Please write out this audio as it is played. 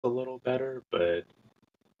a little better, but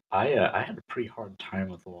I had a pretty hard time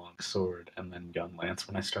with Longsword and then Gunlance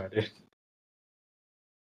when I started.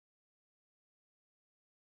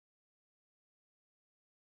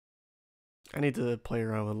 I need to play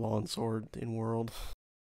around with Law and Sword in World.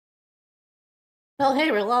 Oh,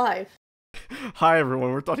 hey, we're live. Hi,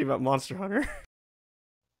 everyone. We're talking about Monster Hunter.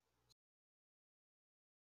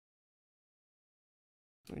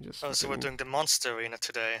 So we're doing the Monster Arena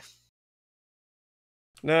today.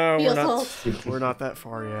 No, We we're not. also- We're not that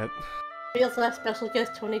far yet. We also have special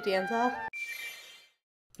guest Tony Danza.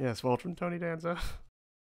 Yes, welcome, Tony Danza.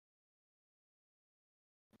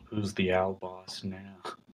 Who's the owl boss now?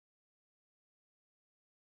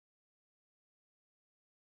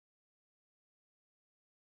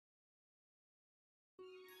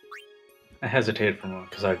 I hesitated for a moment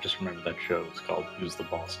because I just remembered that show was called Who's the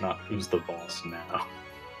Boss, not Who's the Boss Now.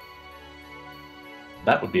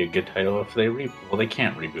 That would be a good title if they well, they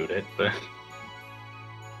can't reboot it, but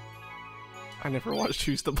I never watched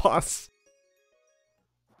Who's the Boss.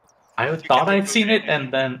 I thought I'd seen it,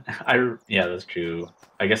 and then yeah, that's true.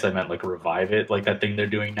 I guess I meant like revive it, like that thing they're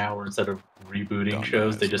doing now, where instead of rebooting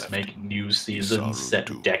shows, they just make new seasons set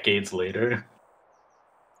decades later.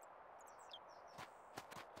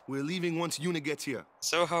 We're leaving once Yuna gets here.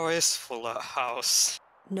 So how is Fuller House?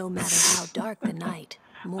 No matter how dark the night,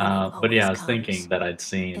 but yeah, I was thinking that I'd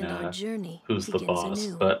seen Who's the Boss,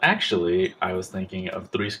 but actually, I was thinking of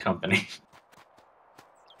Three's Company.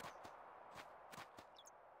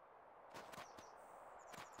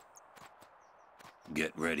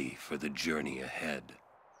 Get ready for the journey ahead.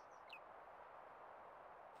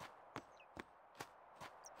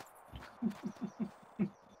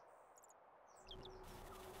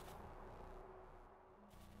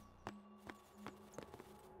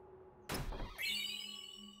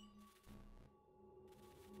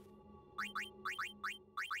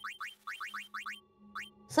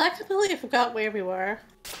 So I completely forgot where we were.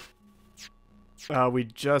 We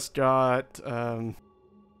just got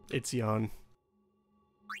Itzion,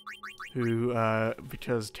 who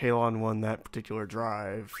because Talon won that particular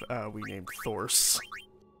drive, we named Thors.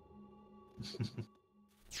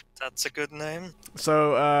 That's a good name.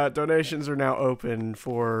 So donations are now open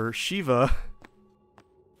for Shiva,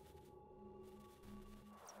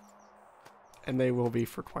 and they will be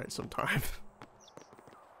for quite some time.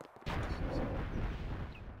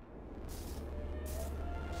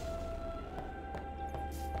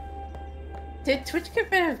 Did Twitch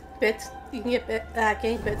get rid of bits? You can get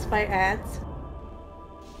getting bits by ads.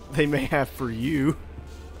 They may have for you.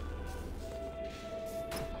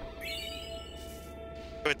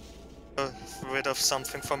 Rid of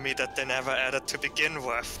something for me that they never added to begin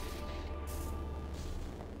with.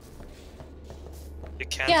 You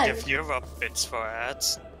can't give Europe bits for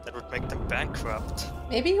ads. That would make them bankrupt.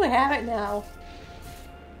 Maybe you have it now.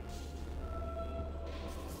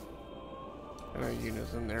 I know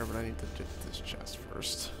Yuna's in there, but I need to get this chest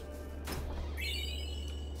first.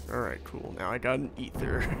 Alright, cool. Now I got an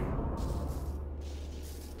ether.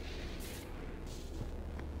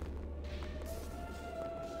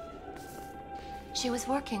 She was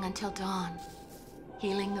working until dawn,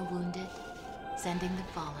 healing the wounded, sending the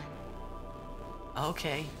fallen.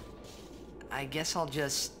 Okay. I guess I'll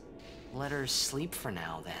just let her sleep for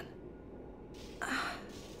now, then.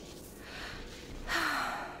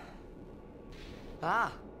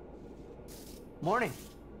 Ah. Morning.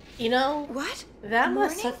 You know, what? That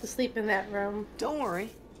must suck to sleep in that room. Don't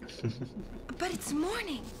worry. But it's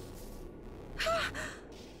morning.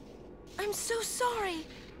 I'm so sorry.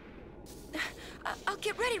 I'll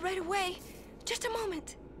get ready right away. Just a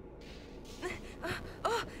moment.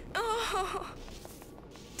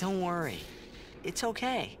 Don't worry. It's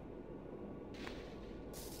okay.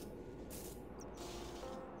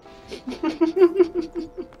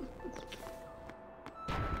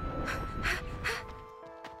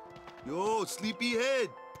 Yo, sleepyhead.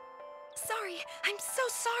 Sorry, I'm so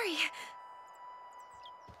sorry.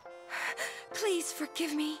 Please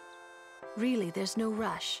forgive me. Really, there's no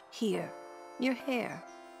rush. Here, your hair.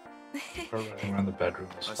 Her running around the bedroom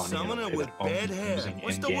is A funny. summoner with bad hair.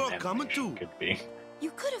 What's the world coming to? Could be.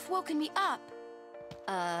 You could have woken me up.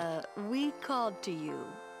 We called to you,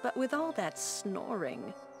 but with all that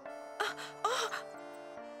snoring.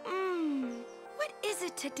 What is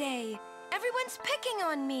it today? Everyone's picking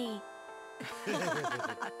on me.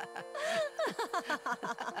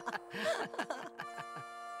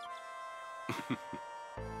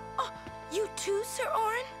 Oh, you too, Sir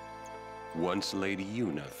Auron? Once Lady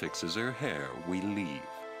Yuna fixes her hair, we leave.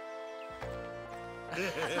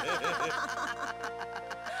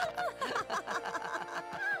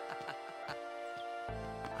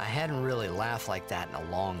 I hadn't really laughed like that in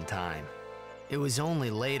a long time. It was only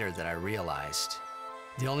later that I realized.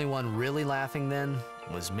 The only one really laughing then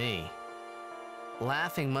was me.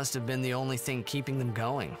 Laughing must have been the only thing keeping them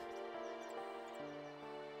going.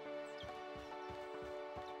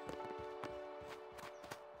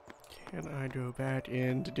 Can I go back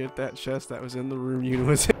in to get that chest that was in the room Yuna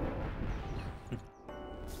was in?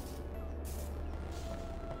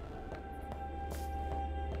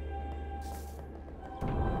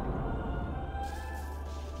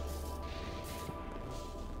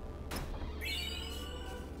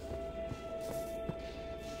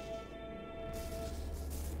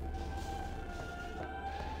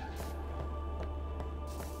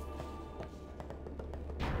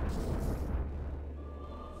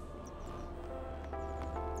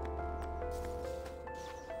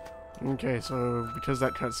 Okay, so because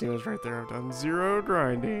that cutscene was right there, I've done 0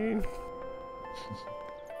 grinding.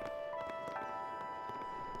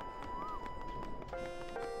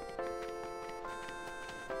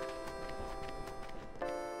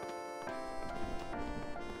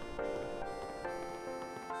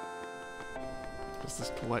 Just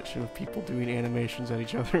this collection of people doing animations at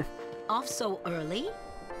each other. Off so early?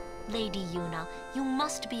 Lady Yuna, you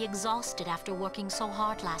must be exhausted after working so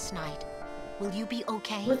hard last night. Will you be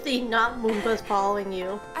okay? With the not Moombas following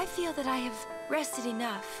you. I feel that I have rested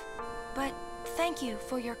enough, but thank you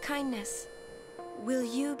for your kindness. Will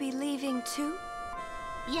you be leaving too?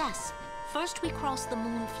 Yes. First we cross the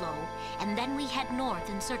Moonflow, and then we head north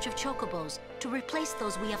in search of chocobos to replace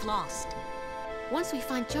those we have lost. Once we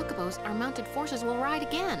find chocobos, our mounted forces will ride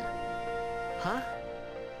again. Huh?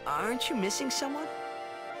 Aren't you missing someone?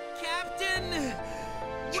 Captain!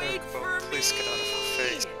 Wait for me! Please get out of her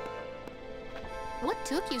face. What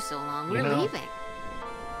took you so long? We're know, leaving.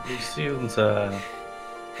 Lucille's,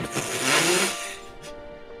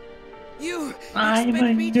 You I'm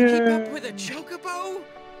expect a me to keep nerd. up with a chocobo?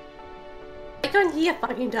 I thought he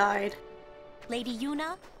fucking died. Lady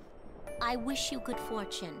Yuna, I wish you good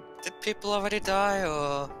fortune. Did people already die,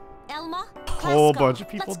 or...? Elma, A whole bunch of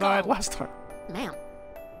people died last time. Ma'am.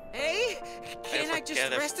 Hey, can I just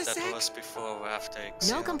forget rest a if that sec? was before or after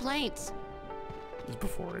No Ixion. complaints. It's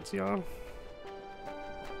before Ixion.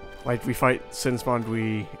 Like, we fight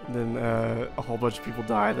Sinsmondui, then a whole bunch of people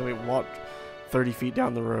die, then we walk 30 feet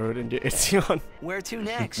down the road and get Ixion. Where to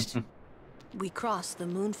next? We cross the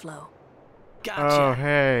Moonflow. Gotcha. Oh,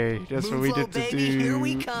 hey, guess what we Moonflow, get to baby, here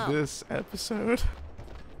we do come. this episode?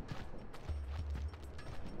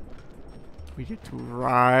 We get to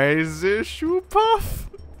rise Shoopuf.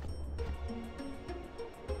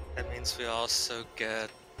 That means we also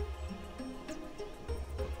get...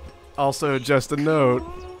 Also, just a note.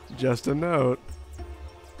 Just a note.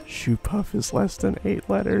 Shoopuf is less than 8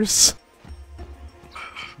 letters.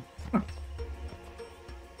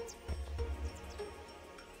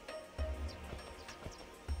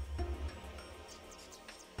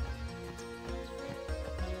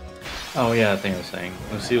 Oh yeah, I think I was saying,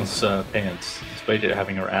 Lucille's pants, despite it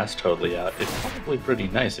having her ass totally out, it's probably pretty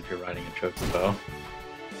nice if you're riding a chocobo.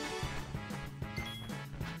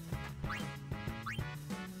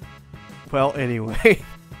 Well, anyway.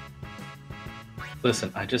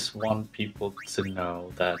 Listen, I just want people to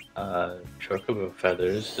know that chocobo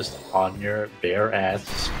feathers just on your bare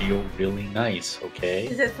ass feel really nice, okay?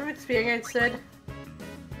 Is it from experience, Sid?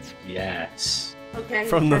 Yes. Okay.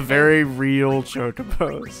 From the very real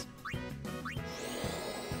chocobos.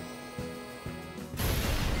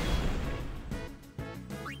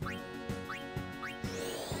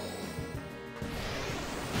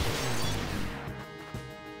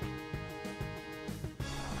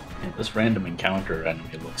 This random encounter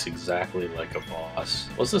enemy looks exactly like a boss.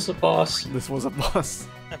 Was this a boss? This was a boss.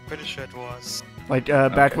 I'm pretty sure it was. Like,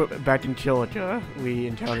 back in Kilika, we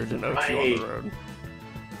encountered an Ochu on the road.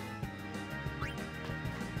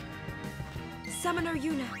 Summoner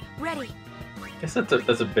Yuna, ready. I guess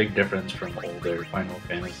that's a big difference from older Final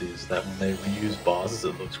Fantasies, that when they reuse bosses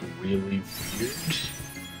it looks really weird.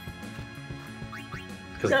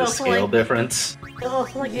 Because of the scale difference. Oh,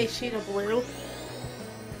 like a sheet of blue.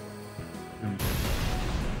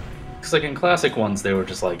 Because like in classic ones they were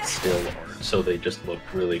just like still art, so they just looked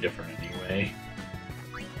really different anyway.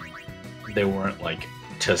 They weren't like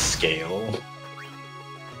to scale.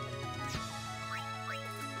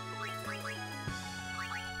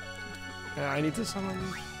 Yeah, I need to summon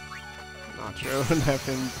Nacho and have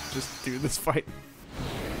him just do this fight.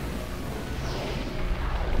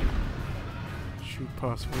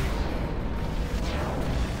 Shoopuf's waiting.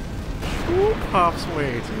 Shoopuf's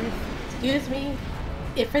waiting. Excuse me,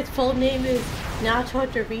 if its full name is Nacho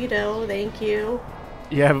Dorito, thank you.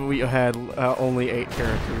 Yeah, but we had only 8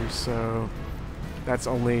 characters, so that's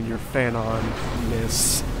only in your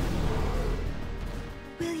Fanon-ness.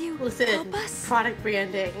 Will you Listen, help us? product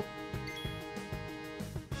branding.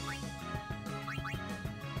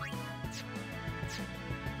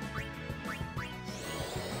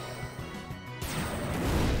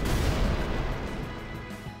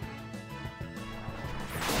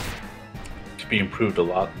 Could be improved a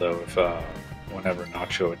lot though if whenever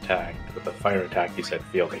Nacho attacked with a fire attack, he said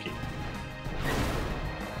feel the heat.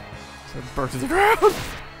 So burn to the ground.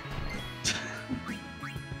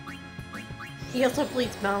 He also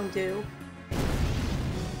bleeds Mountain Dew.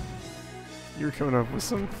 You were coming up with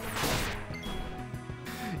some.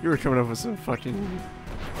 You were coming up with some fucking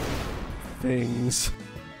things.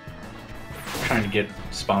 Trying to get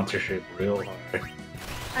sponsorship real hard.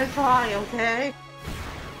 I'm trying, okay?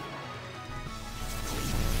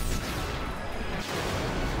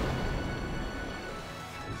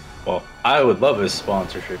 Well, I would love his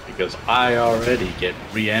sponsorship because I already get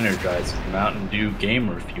re-energized with Mountain Dew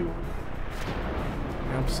Gamer Fuel.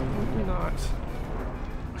 Absolutely not.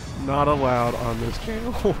 Not allowed on this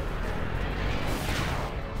channel.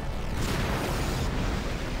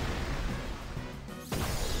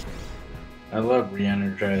 I love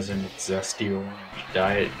re-energizing with zesty orange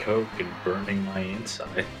Diet Coke and burning my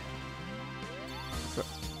inside.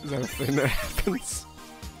 Is that a thing that happens?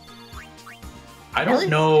 I don't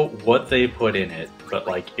know what they put in it, but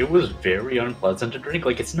like it was very unpleasant to drink.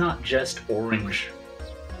 Like it's not just orange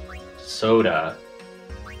soda.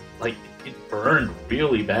 Like it burned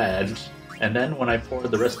really bad. And then when I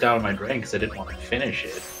poured the rest down my drink because I didn't want to finish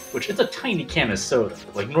it, which it's a tiny can of soda.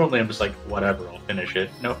 Like normally I'm just like, whatever, I'll finish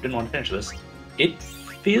it. Nope, didn't want to finish this. It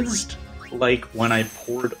fizzed like when I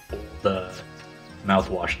poured all the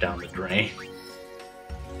mouthwash down the drain.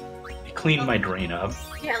 It cleaned my drain up.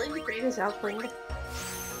 Yeah, leave the drains out clean.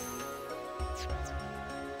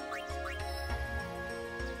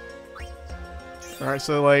 Alright,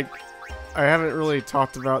 so like, I haven't really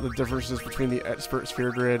talked about the differences between the Expert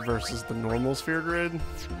Sphere Grid versus the normal Sphere Grid.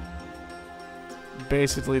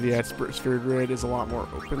 Basically, the Expert Sphere Grid is a lot more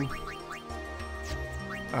open.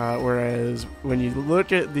 Whereas when you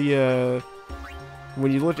look at the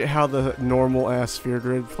how the normal ass Sphere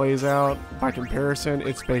Grid plays out, by comparison,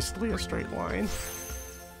 it's basically a straight line.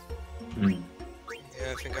 Yeah,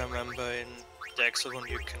 I think I remember in the Exodon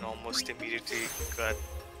you can almost immediately let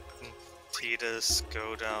Tidus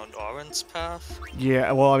go down Orin's path.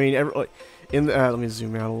 Yeah, well, I mean, in the, let me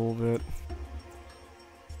zoom out a little bit.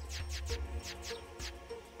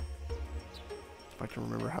 If I can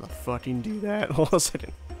remember how to fucking do that. Hold on a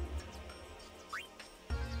second.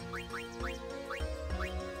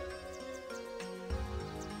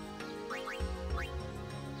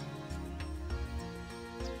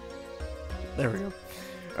 There we go.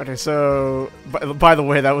 Okay, so by the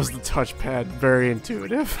way, that was the touchpad. Very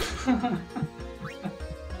intuitive.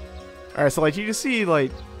 Alright, so like you can see,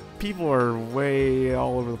 like people are way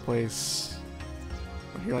all over the place.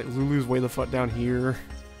 Here, like Lulu's way the fuck down here.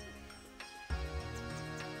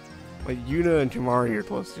 Like Yuna and Kimahri are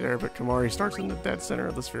close there, but Kimahri starts in the dead center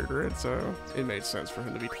of the Sphere Grid, so it made sense for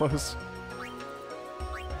him to be close.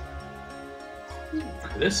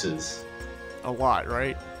 This is a lot,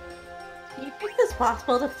 right? Do you think it's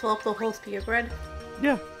possible to fill up the whole Sphere Grid?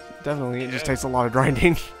 Yeah, definitely. It just takes a lot of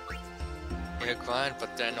grinding. Yeah, grind,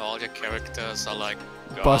 but then all your characters are like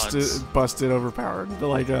gods. busted, overpowered. But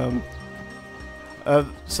like,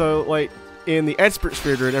 so like in the Expert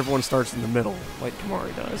Sphere Grid, everyone starts in the middle, like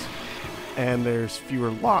Kimahri does, and there's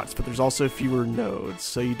fewer lots, but there's also fewer nodes,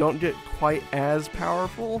 so you don't get quite as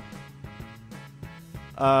powerful.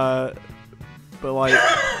 But like,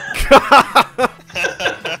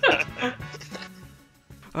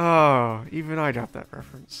 oh, even I got that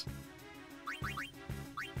reference.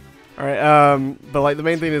 Alright, but like the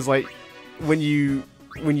main thing is like when you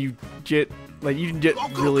get like you can get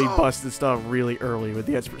really busted stuff really early with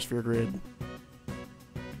the Expert Sphere Grid.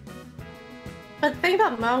 But the thing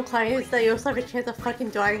about Mount Klein is that you also have a chance of fucking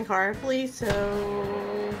dying horribly,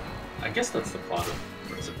 so I guess that's the plot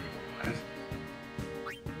of Resident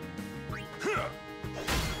Evil.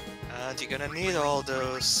 And you're gonna need all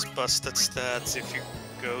those busted stats if you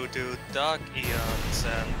go do Dark Eons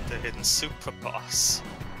and the Hidden Super Boss.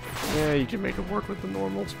 Yeah, you can make it work with the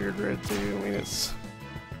normal Sphere Grid too. I mean, it's...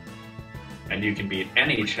 And you can beat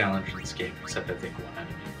any challenge in this game except I think one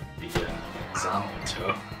enemy, the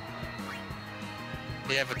Zanto.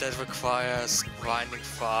 Yeah, but that requires grinding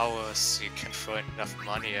for hours so you can throw enough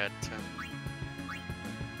money at them.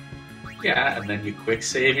 Yeah, and then you quick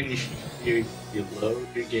save and you load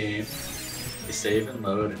your game, you save and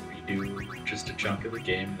load and redo do just a chunk of the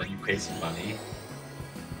game, then you pay some money.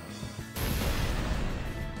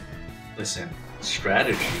 Listen,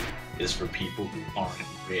 strategy is for people who aren't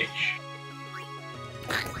rich.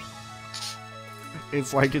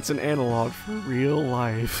 It's like it's an analog for real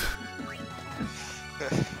life.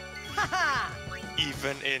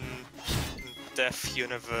 Even in Death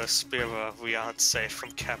Universe Spira, we aren't safe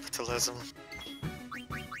from capitalism.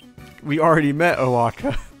 We already met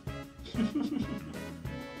Owaka.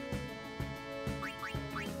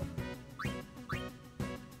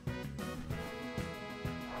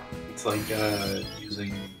 It's like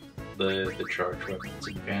using the charge weapons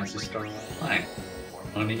in Phantasy Star Online. The more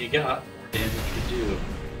money you got, more damage you do.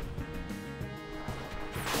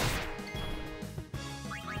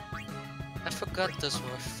 I forgot this were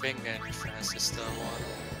a thing in Phantasy Star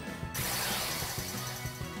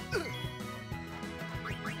 1.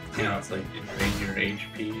 You know, it's like you drain your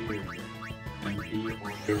HP or your MP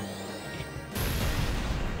or your...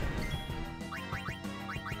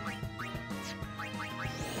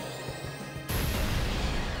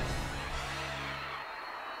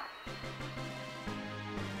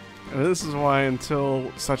 And this is why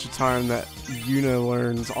until such a time that Yuna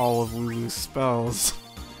learns all of Lulu's spells,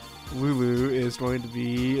 Lulu is going to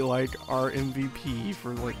be like our MVP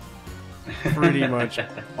for like pretty much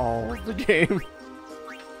all of the game.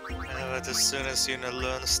 But as soon as Yuna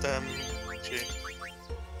learns them,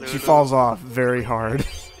 She falls off very hard.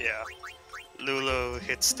 Yeah. Lulu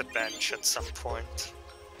hits the bench at some point.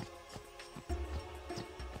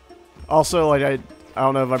 Also, like I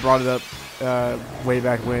don't know if I brought it up way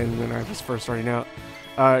back when I was first starting out.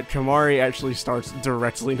 Kimahri actually starts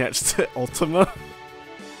directly next to Ultima.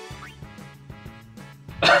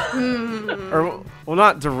 Or, well,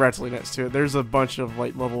 not directly next to it. There's a bunch of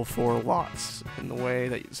like level 4 lots in the way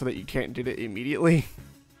that so that you can't get it immediately.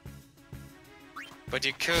 But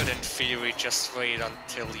you could, in theory, just wait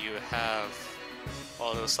until you have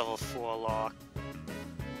all those level 4 lock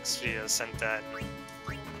spheres and then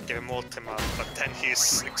give him Ultima, but then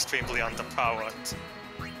he's extremely underpowered.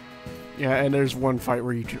 Yeah, and there's one fight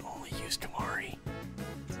where you can only use Kimahri.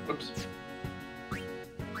 Oops.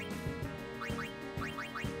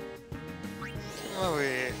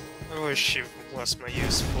 I wish he was more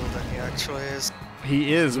useful than he actually is.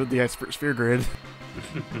 He is with the Expert Sphere Grid.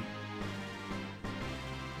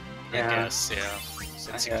 I guess, yeah.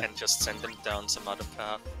 Since you can just send him down some other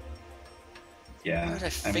path. Yeah, But I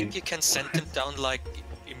think you can send him down, like,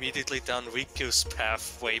 immediately down Riku's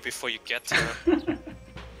path way before you get there.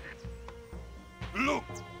 Look!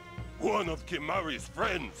 One of Kimahri's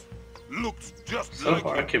friends! Looks just So like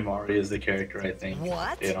far, him. Kimahri is the character I think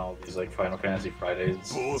in all these like Final Fantasy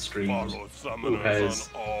Fridays streams who has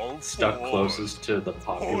stuck closest to the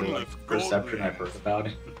popular like, perception I've heard about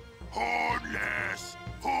it. Hornless!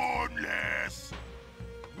 Hornless!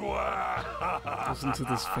 Listen to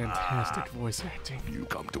this fantastic voice acting. You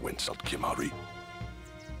come to insult Kimahri?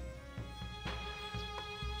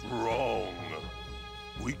 Wrong.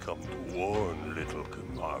 We come to warn little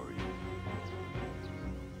Kimahri.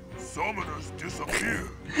 Summoners disappear.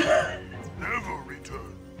 Never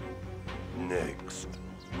return. Next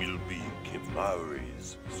will be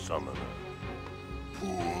Kimahri's summoner.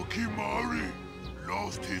 Poor Kimahri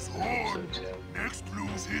lost his horn. Next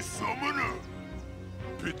lose his summoner.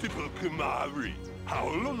 Pitiful Kimahri.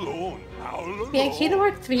 Howl alone. Howl alone. Yeah, Kingdom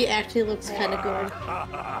Hearts 3 actually looks kind of good.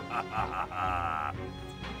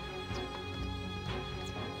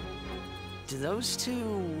 Do those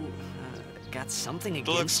two got something Looks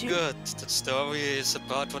against you? good. The story is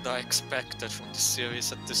about what I expected from the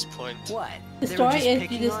series at this point. What? The They were story just is you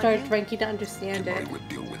picking just on start you? drinking to understand it. Kimahri would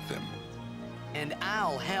deal with them. And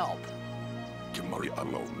I'll help. Kimahri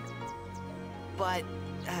alone. But,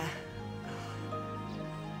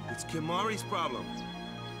 It's Kimahri's problem.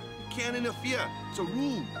 You can't interfere. It's a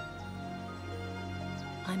rule.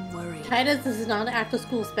 I'm worried. Titus is not an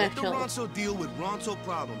after-school Let the special. Ronso deal with Ronso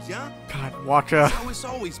problems, yeah? God, Waka. That's how it's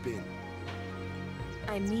always been.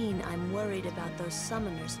 I mean, I'm worried about those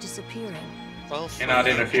summoners disappearing. Well, Cannot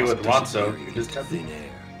interfere with Ronso. You just have to.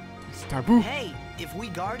 It's taboo. hey, if we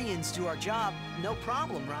Guardians do our job, no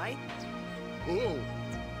problem, right? Oh.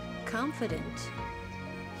 Confident.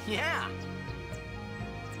 Yeah.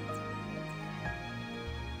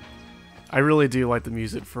 I really do like the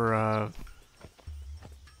music for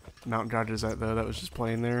Mountain God Desert though. That was just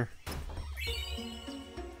playing there.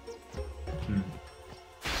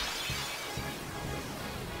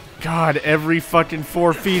 God, every fucking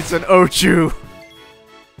 4 feet's an Ochu.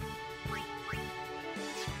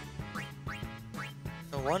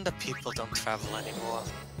 no wonder people don't travel anymore.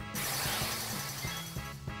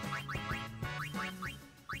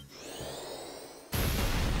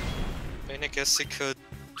 mean, I guess he could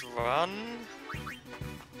run.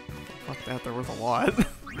 Fuck that, there was a lot.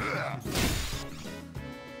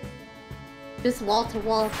 Just wall to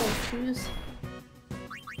wall full shoes.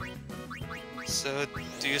 So,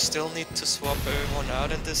 do you still need to swap everyone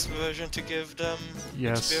out in this version to give them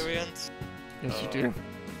Yes. experience? Yes, you do.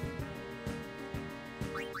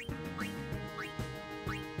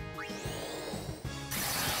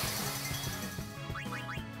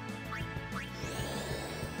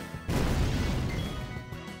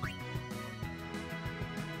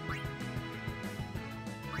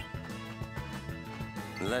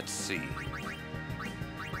 Let's see.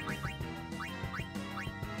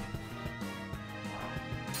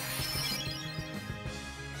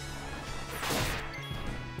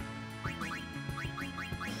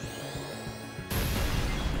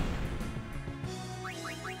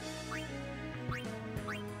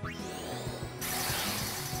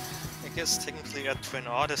 I guess technically a Twin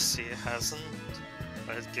Odyssey hasn't,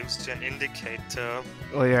 but it gives you an indicator.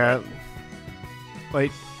 Well, yeah.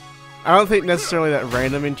 Like, I don't think necessarily that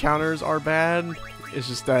random encounters are bad. It's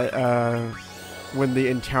just that when the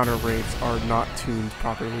encounter rates are not tuned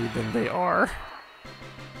properly, then they are.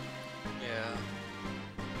 Yeah.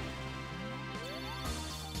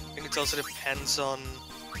 I think it also depends on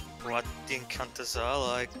what the encounters are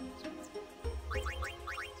like.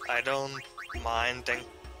 I don't mind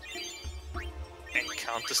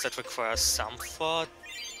encounters that require some thought,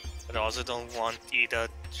 but I also don't want either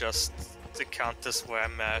just the counters where I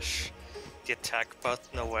mash the attack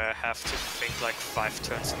button or where I have to think like 5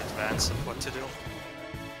 turns in advance of what to do.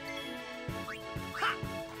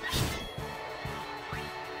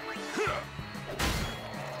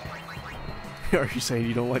 Are you saying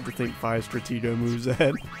you don't like to think 5 Stratego moves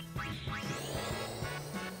ahead?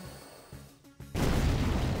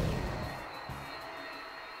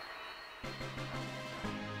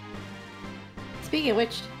 Speaking of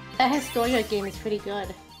which, that Historia game is pretty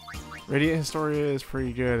good. Radiant Historia is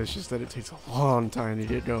pretty good, it's just that it takes a long time to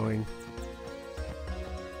get going.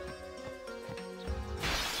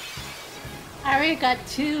 I already got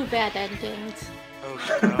 2 bad endings. Oh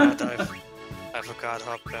god, I forgot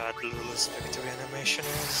how bad Lulu's victory animation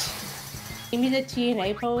is. Give me the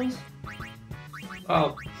TNA pose.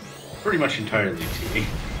 Well, pretty much entirely T.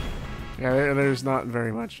 Yeah, there's not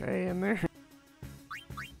very much A in there.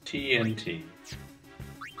 TNT.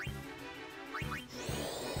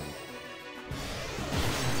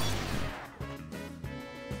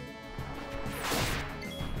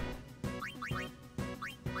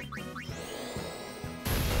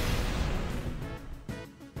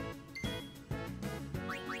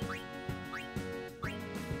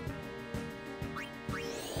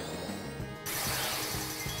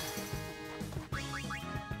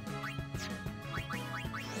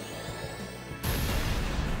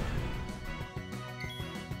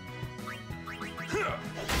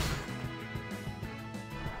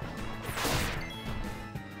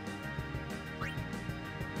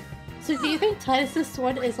 So do you think Titus'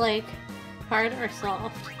 sword is like hard or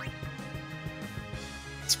soft?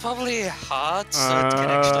 It's probably hard, so it can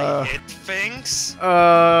actually hit things.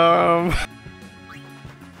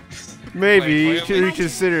 Maybe Wait, you can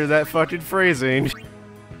reconsider that fucking phrasing.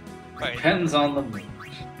 Depends on the mood.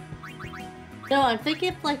 No, I'm thinking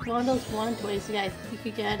of like one of those one toys you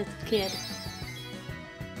could get as a kid.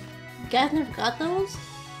 You guys never got those?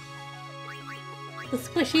 The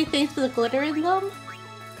squishy things with the glitter in them?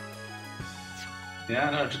 Yeah,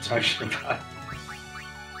 I know what you're talking about.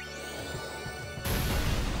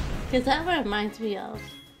 Because that what it reminds me of.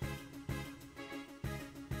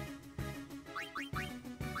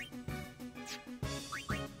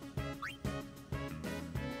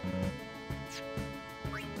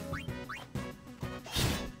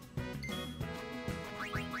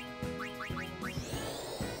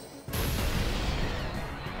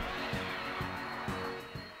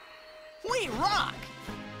 We rock!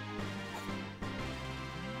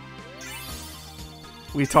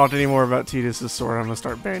 We talked any more about Tidus' sword, I'm gonna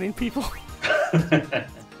start banning people.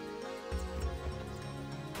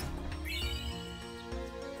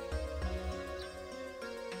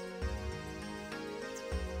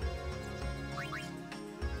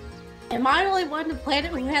 Am I the only one on the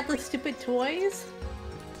planet who had the stupid toys?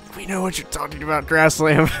 We know what you're talking about,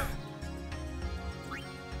 Grasslam.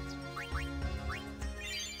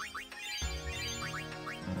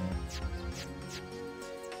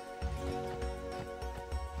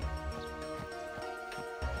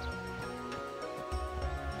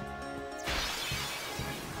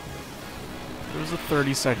 There was a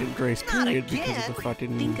 30-second grace period because of the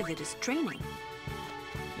fucking... Think of it as training.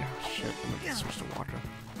 Yeah, shit, I'm gonna switch to Waka.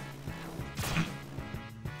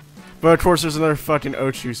 But of course, there's another fucking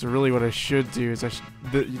Ochu, so really what I should do is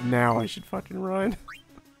now I should fucking run.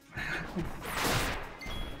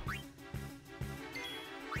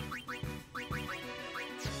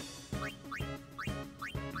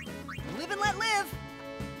 Live and let live!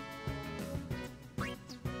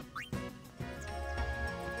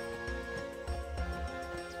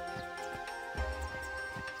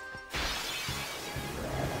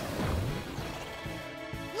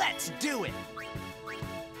 Let's do it!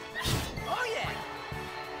 Oh yeah!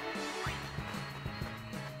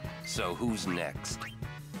 So who's next?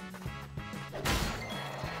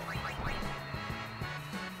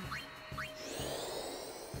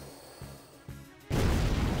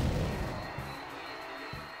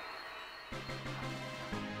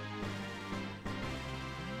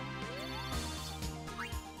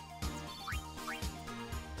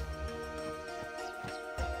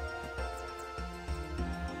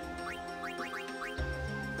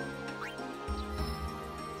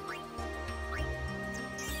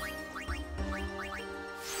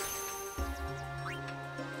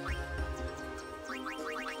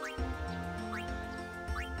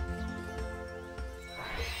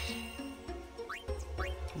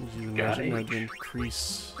 Use magic now to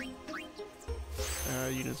increase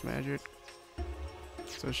Yuna's magic,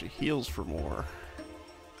 so she heals for more.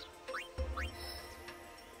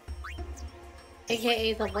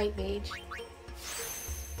 AKA the white mage.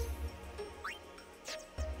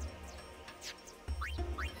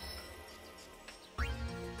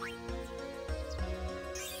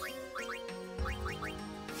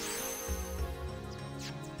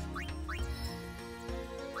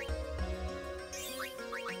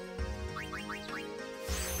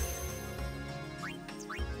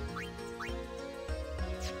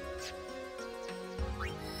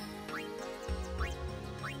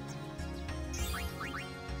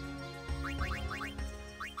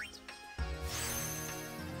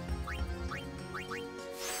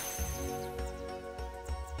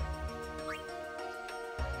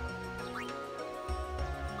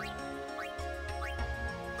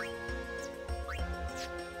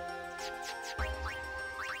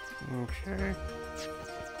 Okay.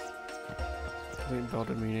 I think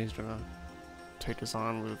Beldamine is gonna take us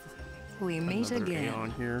on with We meet another again.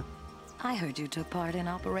 Aeon here. I heard you took part in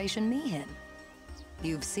Operation Mihin.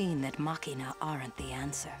 You've seen that Machina aren't the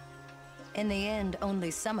answer. In the end, only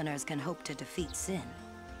summoners can hope to defeat Sin.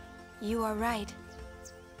 You are right.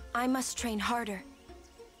 I must train harder.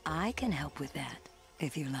 I can help with that,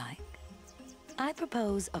 if you like. I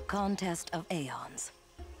propose a contest of Aeons.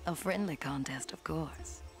 A friendly contest, of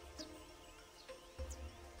course.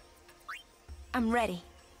 I'm ready.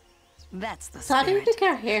 That's the So how do you spirit. think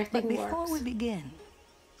our hair But thing before works? we begin,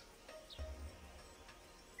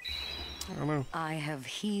 I don't know. I have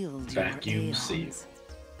healed Vacuum your seal. Aeons.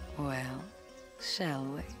 Well, shall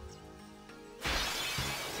we?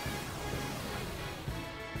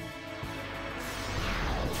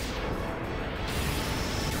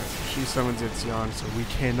 She summons Itzion, so we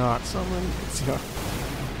cannot summon Itzion.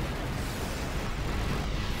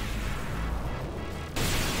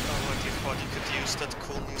 Oh, what you thought you could use that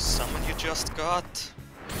cool new summon you just got?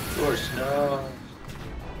 Of course, no.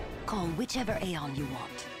 Call whichever Aeon you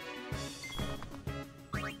want.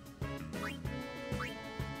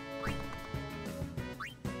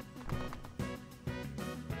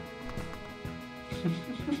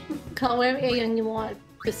 Call whatever Aeon you want,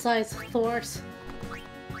 besides Thor's.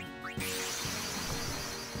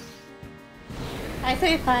 I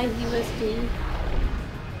say 5 USD.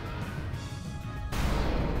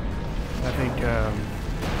 I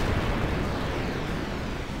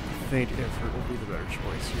think effort will be the better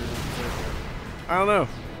choice here. I don't know.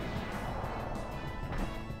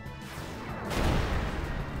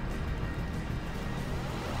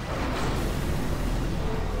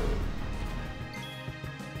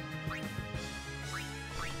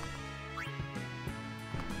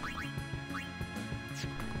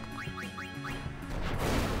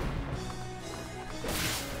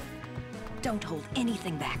 Don't hold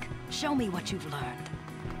anything back. Show me what you've learned.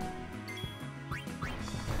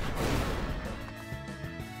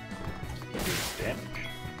 Damage.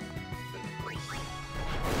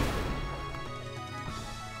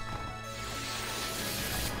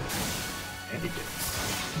 And he did.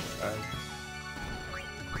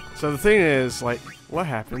 So the thing is, like, what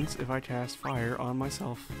happens if I cast fire on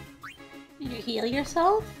myself? You heal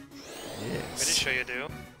yourself? Pretty Yes. sure you do.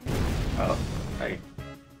 Oh, right.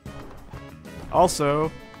 Also,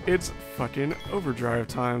 it's fucking overdrive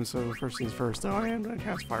time, so first things first, though, I am gonna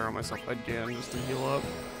cast fire on myself again just to heal up.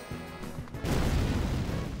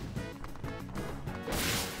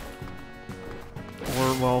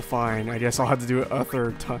 Or Well, fine. I guess I'll have to do it a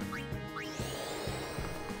third time.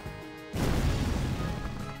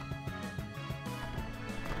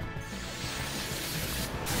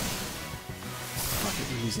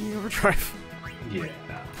 Fucking using the overdrive. Yeah.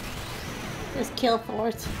 Just kill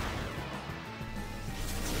Force.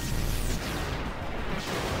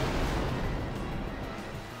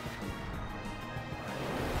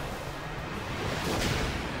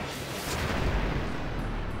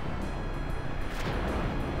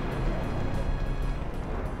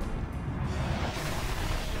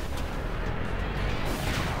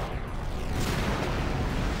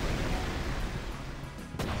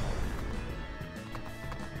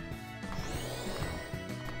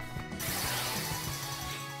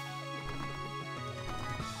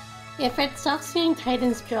 If it sucks doing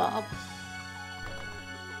Titan's job.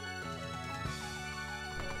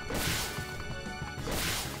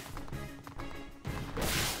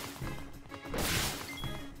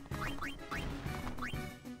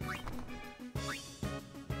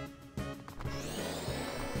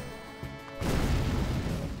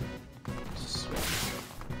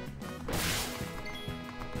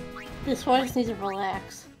 This horse needs to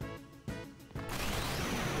relax.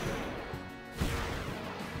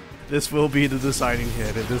 This will be the deciding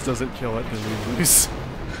hit. If this doesn't kill it, then we lose.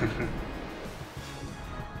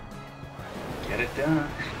 Get it done.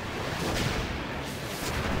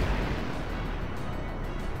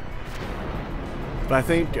 But I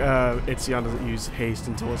think Ixion doesn't use haste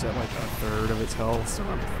until it's at like a third of its health, so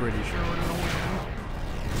I'm pretty sure we're gonna win.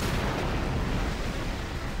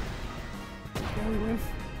 Yeah, we win.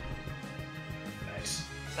 Nice.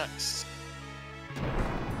 Nice.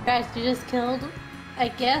 Guys, you just killed, I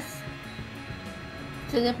guess,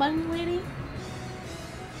 Cinnamon Lady?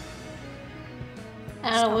 I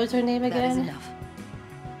don't know, what was her name again? That is enough.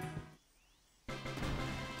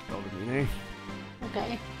 Belvedere.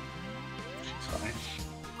 Okay. She's fine.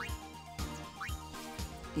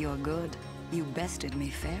 You're good. You bested me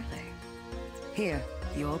fairly. Here,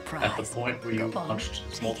 your prize. At the point where you Go on, launched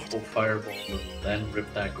take multiple fireballs and then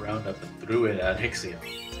ripped that ground up and threw it at Ixion.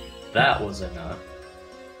 That was enough.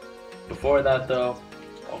 Before that, though,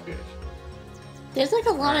 all good. There's like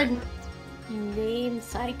a lot of named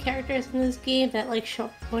side characters in this game that like show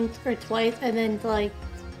up once or twice and then like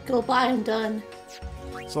go by and done.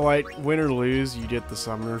 So like, win or lose, you get the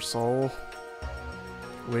Summoner's Soul,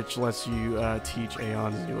 which lets you teach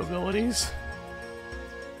Aeon's new abilities.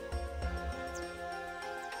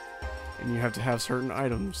 And you have to have certain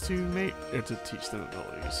items to make or to teach them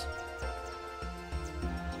abilities.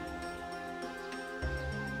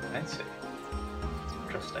 I see.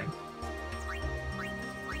 Interesting.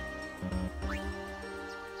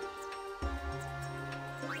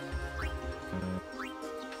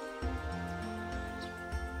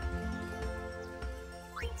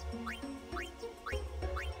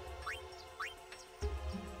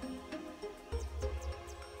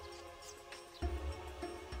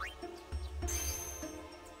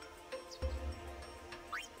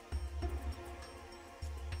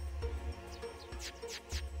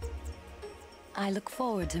 I look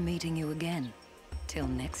forward to meeting you again. Till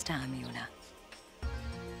next time, Yuna.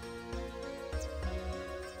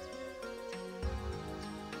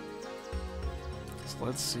 So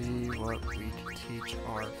let's see what we can teach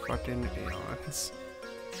our fucking Aeons.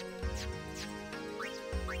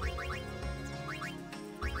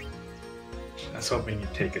 I was hoping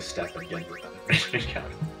you'd take a step again with that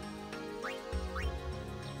encounter.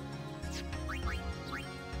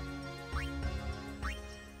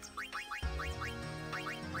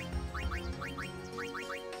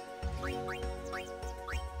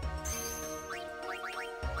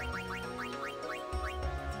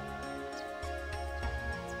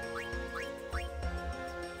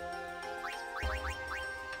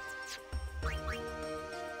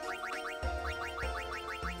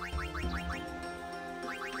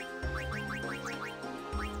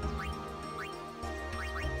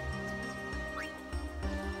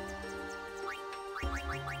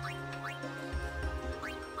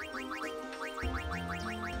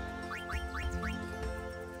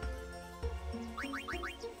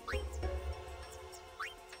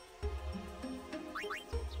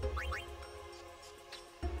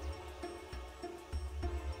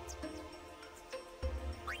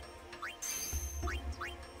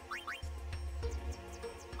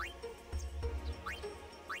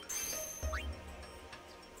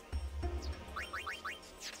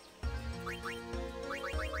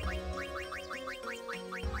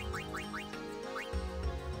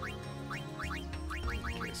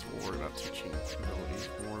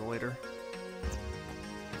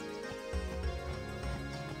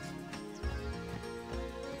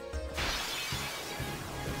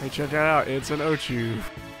 Hey, check that out. It's an Ochu.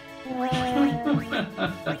 I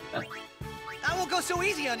won't go so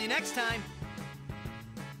easy on you next time.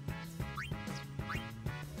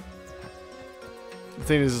 The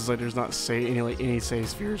thing is like there's not any save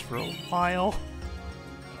spheres for a while.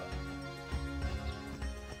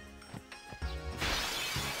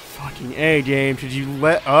 Fucking A, game. Should you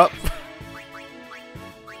let up?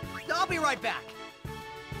 I'll be right back.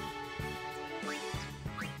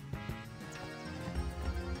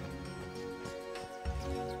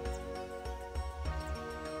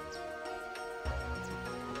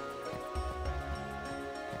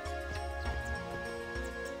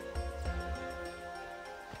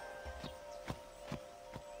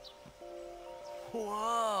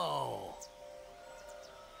 Whoa!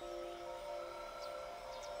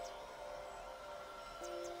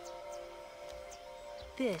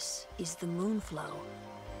 This is the Moonflow.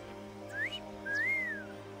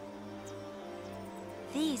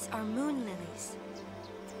 These are moon lilies.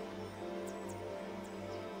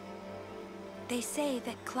 They say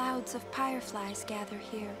that clouds of fireflies gather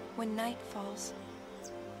here when night falls.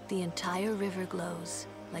 The entire river glows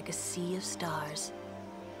like a sea of stars.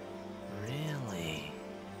 Really?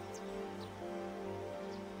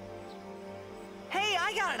 Hey,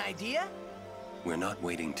 I got an idea. We're not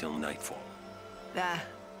waiting till nightfall.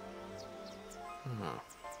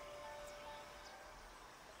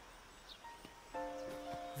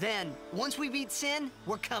 Then, once we beat Sin,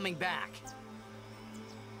 we're coming back.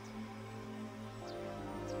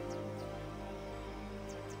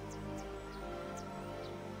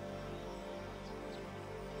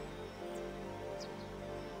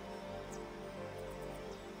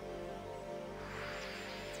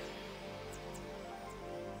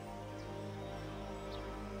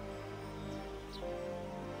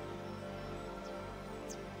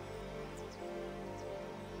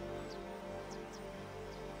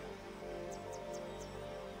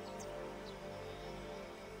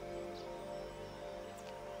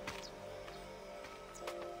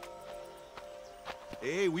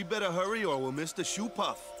 Hey, we better hurry or we'll miss the Shoe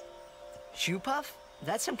Puff. Shoe Puff?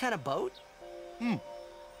 That's some kind of boat?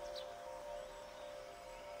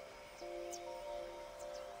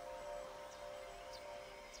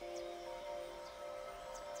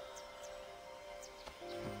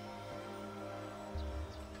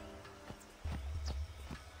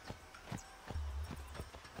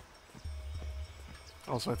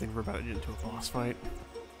 Also, I think we're about to get into a boss fight.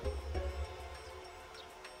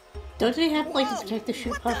 Don't you have like to protect the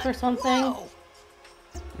Shoe Puff or something?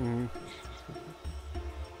 Mm.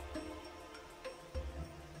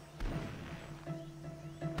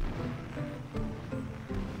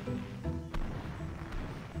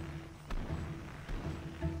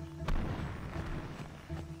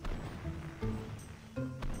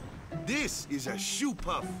 This is a Shoe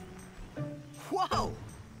Puff. Whoa!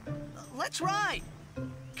 Let's ride!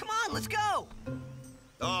 Come on, let's go!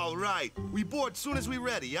 All right. We board soon as we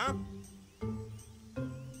ready, huh?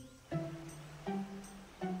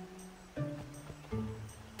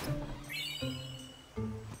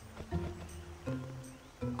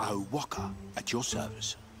 Oh, Walker, at your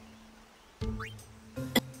service.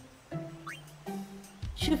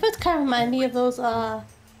 Shoe Puffs kind of remind me of those,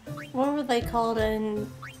 what were they called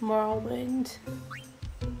in Morrowind?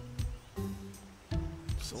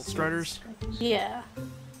 Soul Striders? Yeah.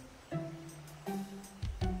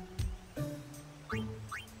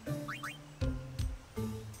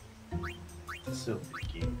 Silly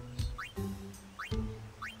games.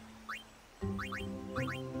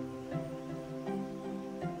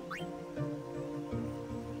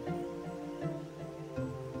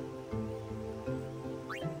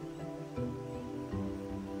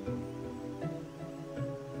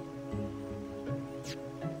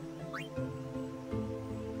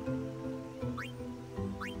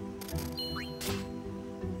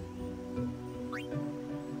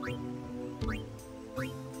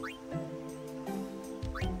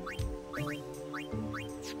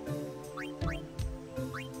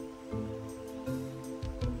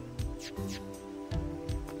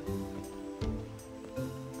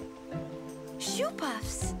 Shoe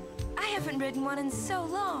Puffs! I haven't ridden one in so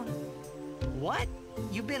long. What?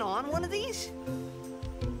 You've been on one of these?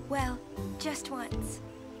 Well, just once.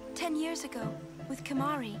 10 years ago, with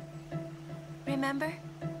Kimahri. Remember?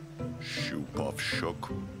 Shoe Puff shook,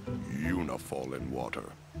 Yuna fall in water.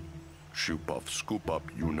 Shoe Puff scoop up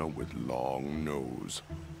Yuna with long nose.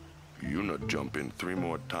 Yuna jump in 3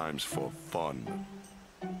 more times for fun.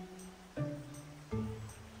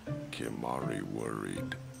 Kimahri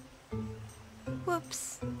worried.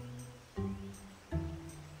 Whoops.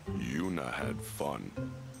 Yuna had fun.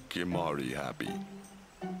 Kimahri happy.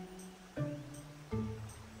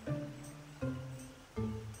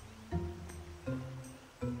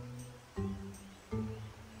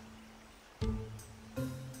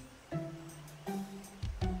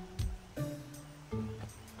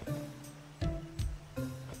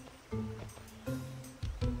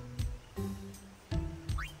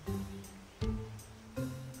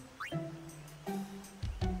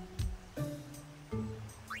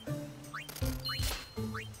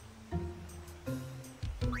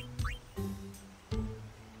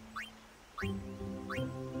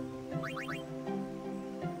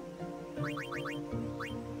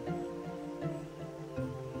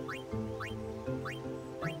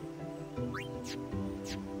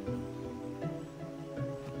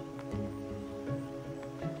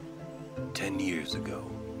 10 years ago.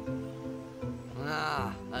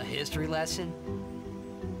 Ah, a history lesson?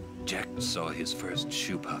 Jecht saw his first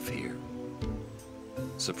shoe puff here.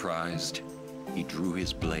 Surprised, he drew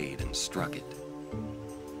his blade and struck it.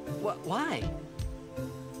 Why?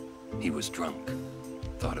 He was drunk.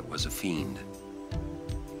 Thought it was a fiend.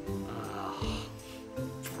 Oh,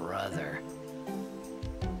 brother.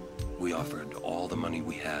 We offered all the money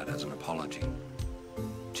we had as an apology.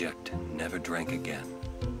 Jecht never drank again.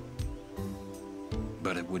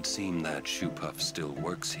 But it would seem that shoe puff still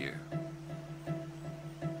works here.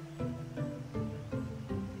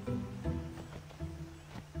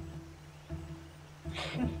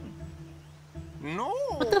 No,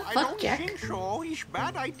 I don't think so. It's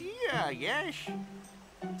bad idea, yes.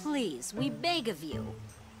 Please, we beg of you.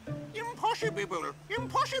 Impossible!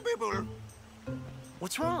 Impossible!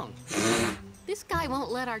 What's wrong? This guy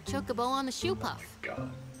won't let our chocobo on the shoe puff.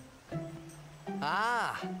 God.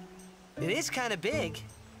 Ah, it is kind of big.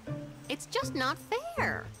 It's just not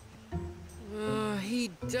fair.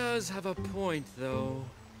 He does have a point, though.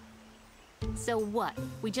 So what?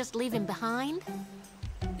 We just leave him behind?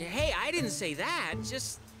 Hey, I didn't say that.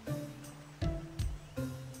 Just...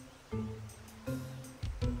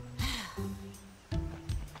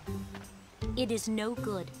 It is no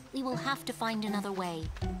good. We will have to find another way.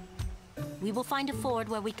 We will find a ford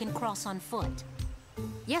where we can cross on foot.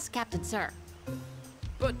 Yes, Captain Sir.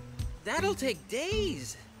 But that'll take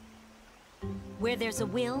days. Where there's a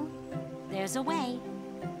will, there's a way.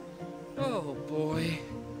 Oh, boy.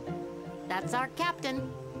 That's our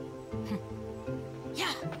captain.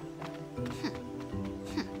 Yeah.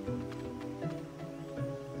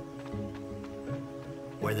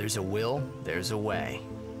 Where there's a will, there's a way.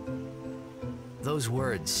 Those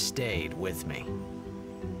words stayed with me.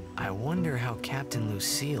 I wonder how Captain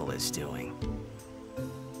Lucille is doing.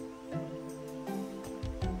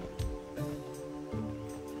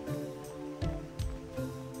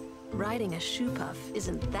 Riding a shoe puff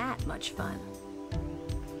isn't that much fun.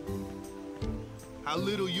 How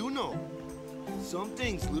little you know. Some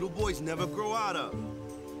things little boys never grow out of.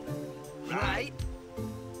 Right?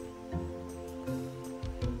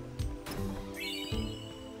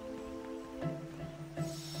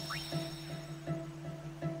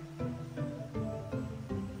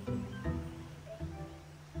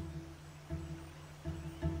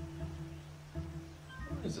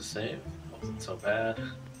 Is a save? Wasn't so bad.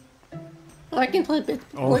 Oh, I can play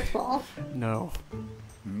Blitzball. No.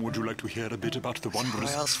 Would you like to hear a bit about the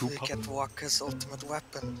wondrous Why else shoe we puff? get Walker's ultimate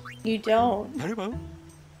weapon? You don't. Very well.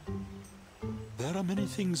 There are many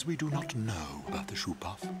things we do not know about the shoe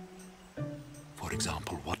puff. For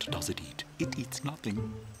example, what does it eat? It eats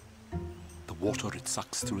nothing. The water it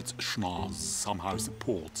sucks through its schnoz somehow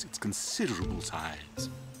supports its considerable size.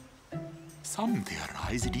 Some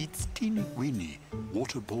theorize it eats teeny-weeny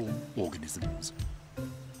waterborne organisms.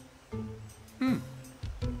 And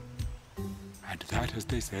that, as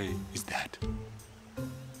they say, is that.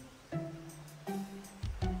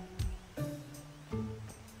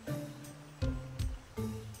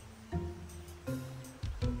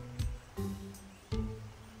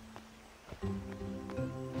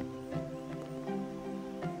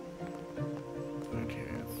 Okay,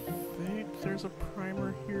 I think there's a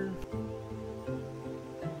primer here.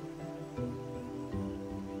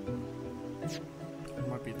 It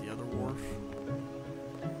might be at the other wharf.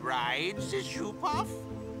 Rides the shoe puff?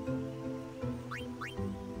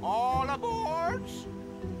 All aboard!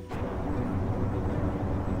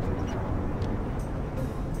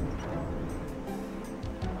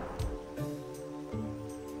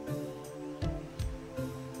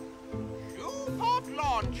 Shoe puff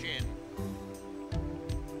launching!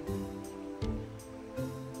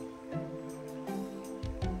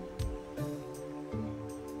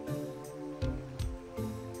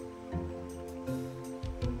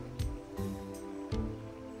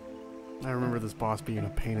 I remember this boss being a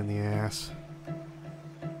pain in the ass.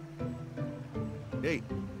 Hey.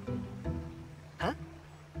 Huh?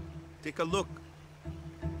 Take a look.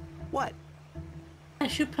 What? My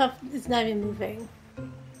shoe puff is not even moving.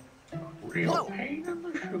 Real pain in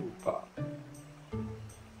the shoe puff.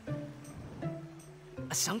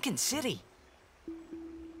 A sunken city.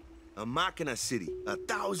 A Machina city,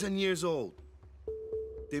 1,000 years old.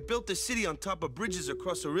 They built the city on top of bridges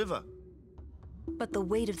across a river. But the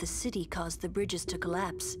weight of the city caused the bridges to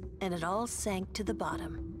collapse, and it all sank to the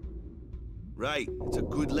bottom. Right, it's a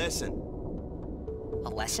good lesson. A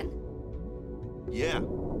lesson? Yeah.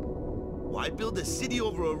 Why build a city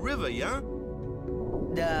over a river, yeah?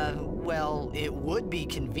 Well, it would be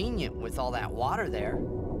convenient with all that water there.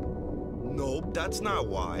 Nope, that's not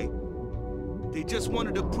why. They just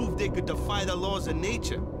wanted to prove they could defy the laws of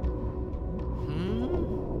nature.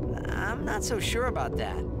 I'm not so sure about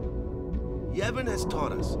that. Yevon has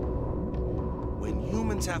taught us. When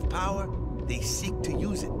humans have power, they seek to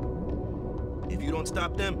use it. If you don't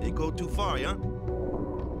stop them, they go too far, yeah?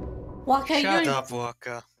 Shut up,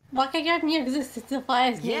 Wakka. Wakka got new existence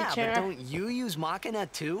defies Yeah, nature. but don't you use Machina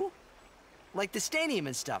too? Like the stadium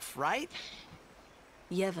and stuff, right?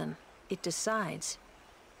 Yevon, it decides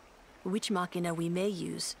which Machina we may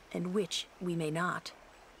use and which we may not.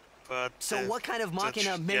 But So what kind of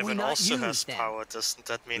Machina may we Yevon not also use has then? power. Doesn't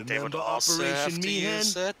that mean they would Remember also have Operation to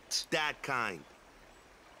use Mi'ihen? it? That kind.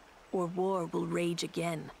 Or war will rage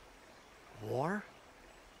again. War?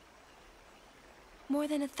 More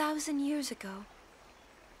than 1,000 years ago,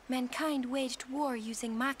 mankind waged war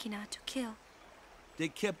using Machina to kill. They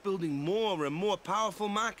kept building more and more powerful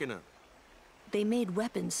Machina. They made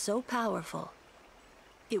weapons so powerful,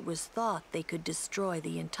 it was thought they could destroy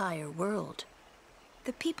the entire world.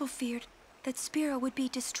 The people feared that Spira would be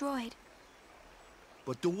destroyed.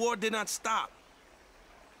 But the war did not stop.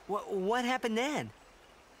 What happened then?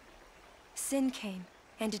 Sin came,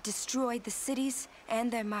 and it destroyed the cities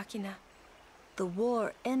and their Machina. The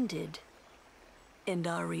war ended, and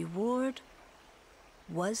our reward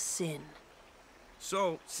was sin.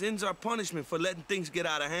 So, sin's our punishment for letting things get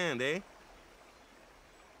out of hand, eh?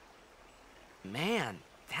 Man,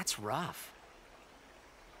 that's rough.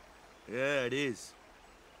 Yeah, it is.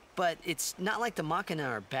 But it's not like the Machina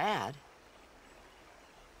are bad.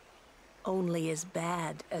 Only as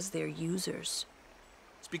bad as their users.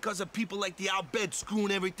 It's because of people like the Al Bhed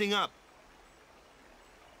screwing everything up.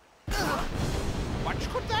 What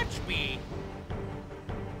could that be?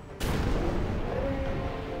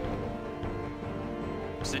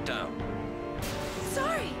 Sit down.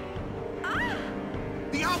 Sorry! Ah!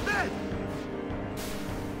 The Al Bhed!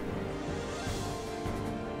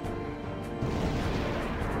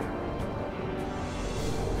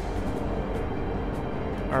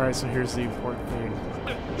 Alright, so here's the important thing.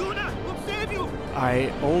 Yuna, we'll save you! I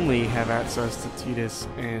only have access to Tidus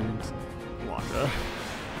and Wakka.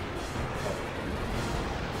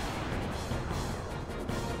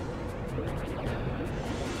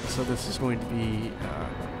 So this is going to be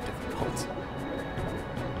difficult.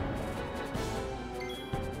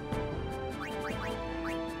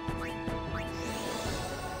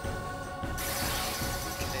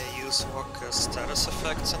 Can I use Wakka's status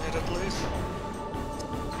effects on it at least?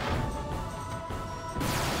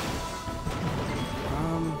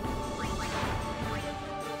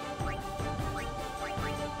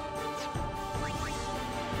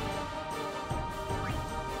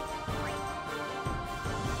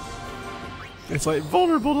 It's like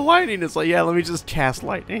vulnerable to lightning. It's like, yeah, let me just cast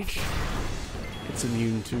lightning. It's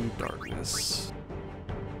immune to darkness.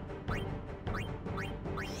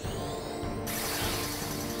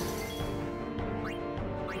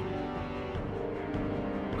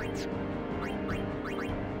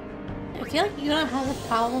 I feel like Yuna has a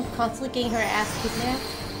problem constantly getting her ass kidnapped.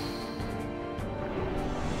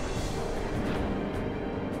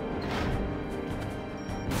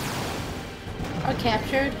 Or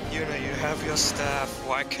captured. Yuna, you have your staff.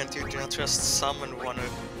 Why can't you not just summon one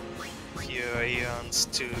of your Aeons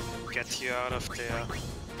to get you out of there?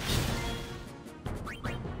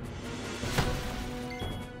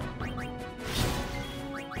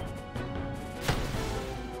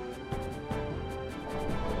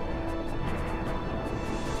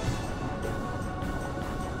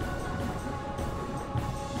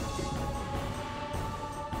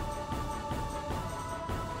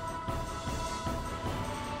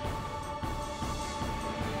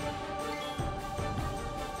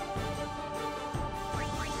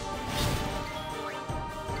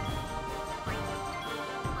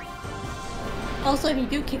 Also, if you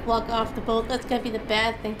do kick Wakka off the boat, that's gonna be the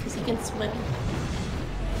bad thing because he can swim.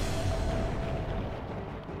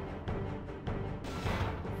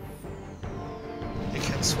 He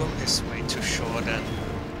can swim his way to shore then.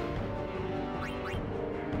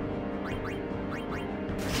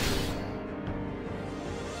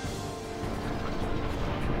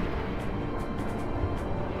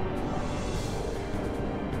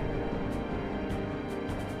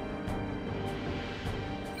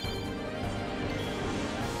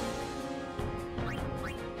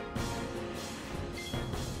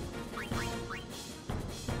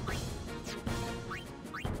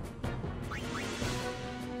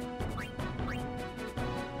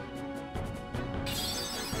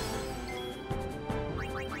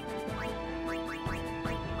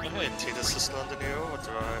 Tidus is not in the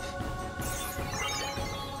overdrive.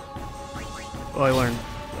 Well, I learned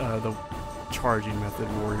the charging method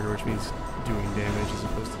warrior, which means doing damage as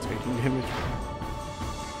opposed to taking damage.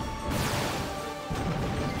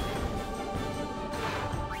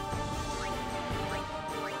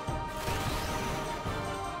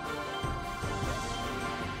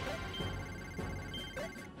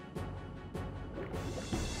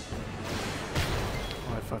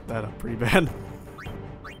 Oh, I fucked that up pretty bad.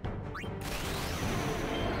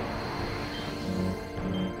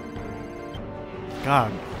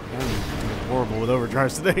 God, I'm doing horrible with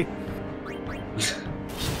overdrives today.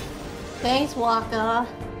 Thanks, Waka.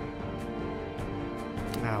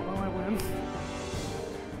 Now, will I win?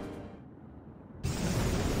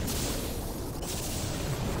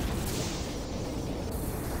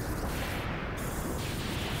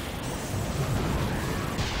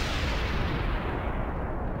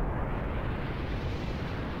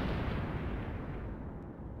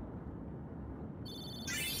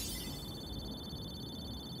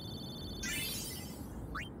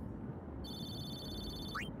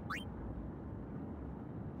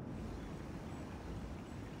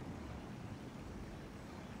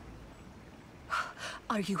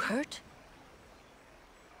 Are you hurt?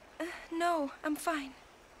 No, I'm fine.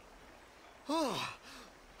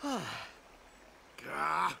 Gah,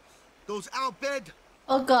 those Al Bhed.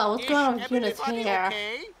 Oh god, what's going on with Yuna's hair?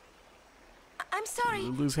 I'm sorry.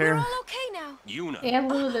 Lulu's We're hair. all okay now. Yuna. And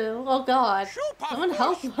Lulu. Oh god. Someone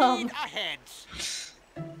help him.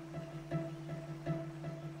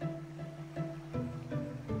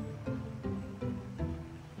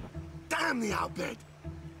 Damn the Al Bhed.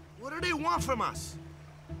 What do they want from us?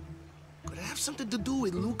 Could it have something to do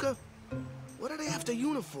with Luca? What are they after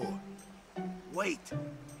Yuna for? Wait,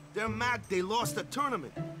 they're mad they lost the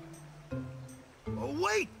tournament. Oh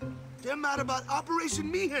wait, they're mad about Operation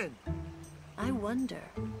Mi'ihen. I wonder.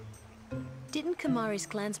 Didn't Kimahri's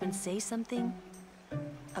clansmen say something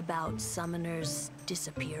about summoners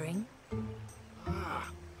disappearing? Ah,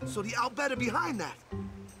 so the Al Bhed are behind that.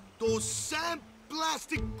 Those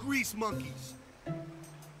sand-blasted grease monkeys.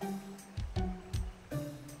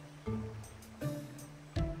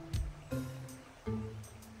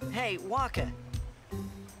 Hey, Waka.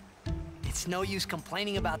 It's no use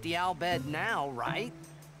complaining about the Al Bhed now, right?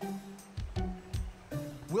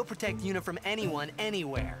 We'll protect Yuna from anyone,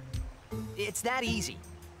 anywhere. It's that easy.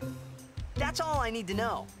 That's all I need to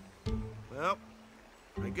know. Well,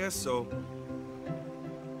 I guess so.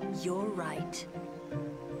 You're right.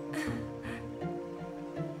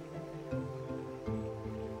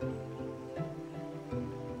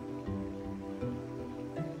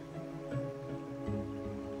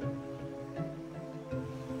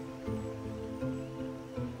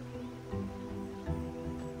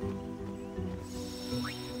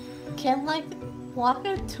 Can, like,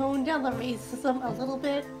 Waka tone down the racism a little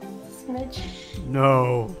bit? Smidge?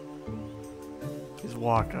 No. He's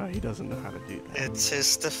Waka. He doesn't know how to do that. It's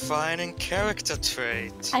his defining character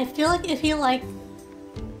trait. I feel like if he, like...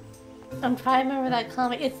 I'm trying to remember that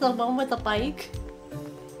comic. It's the one with the bike.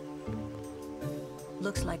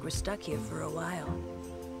 Looks like we're stuck here for a while.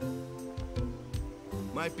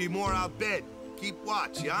 Might be more Al Bhed. Keep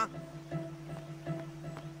watch, yeah?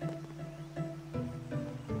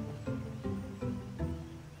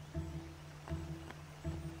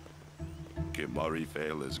 Kimahri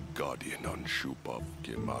fail as guardian on Shupov.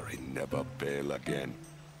 Kimahri never fail again.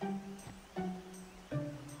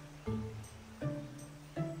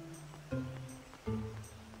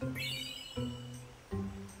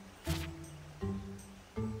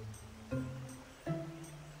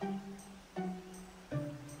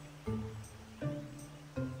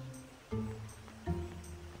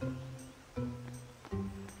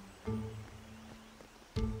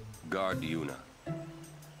 Guard Yuna.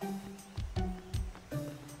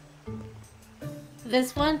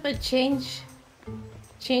 This one, but change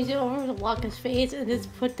it over to Waka's face and just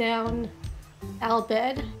put down Al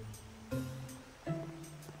Bhed.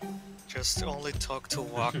 Just only talk to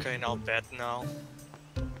Waka and Al Bhed now.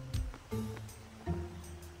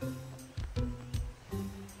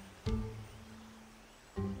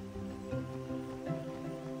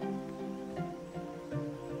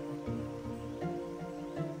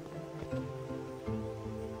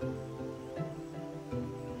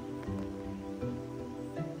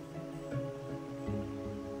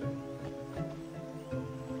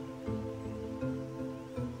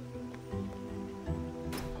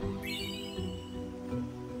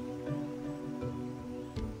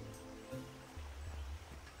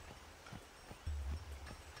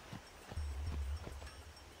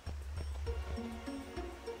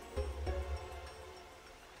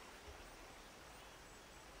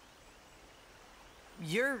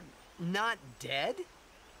 You're not dead?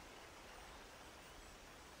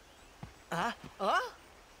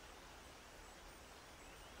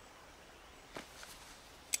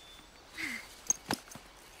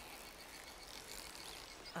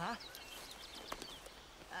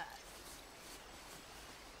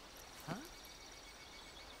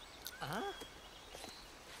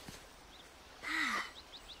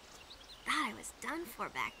 Thought I was done for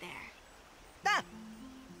back there. Ah!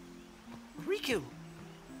 Riku!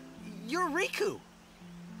 You're Riku!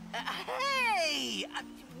 Hey!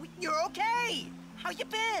 You're okay! How you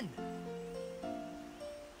been?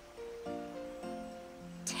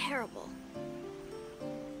 Terrible.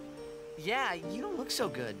 Yeah, you don't look so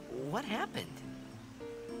good. What happened?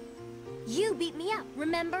 You beat me up,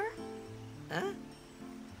 remember? Huh?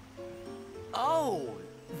 Oh,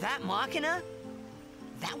 that Machina?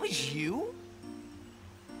 That was you?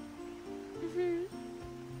 Mm-hmm.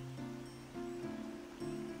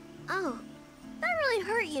 Oh, that really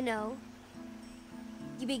hurt, you know.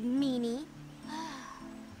 You big meanie.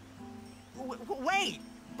 Wait,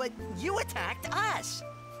 but you attacked us.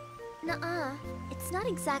 Nuh-uh, it's not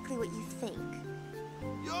exactly what you think.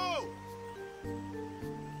 Yo!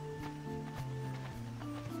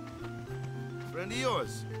 Friend of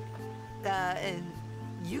yours. And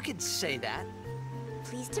you could say that.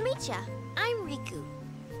 Pleased to meet ya. I'm Riku.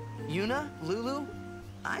 Yuna? Lulu?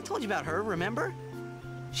 I told you about her, remember?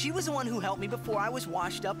 She was the one who helped me before I was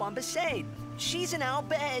washed up on Besaid. She's an Al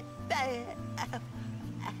Bhed.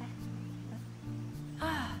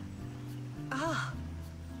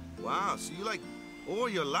 Wow, so you like all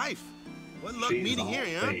your life. What luck She's meeting here,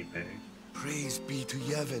 huh? baby. Praise be to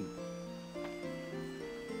Yevon.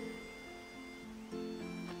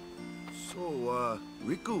 So,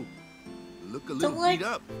 Riku, you look a little like, beat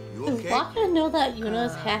up. You does okay? Waka know that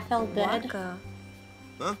Yuna's half Al Bhed? Waka.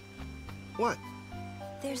 Huh? What?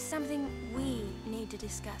 There's something we need to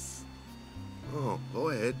discuss. Oh, go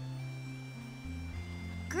ahead.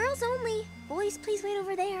 Girls only. Boys, please wait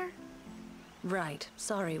over there. Right.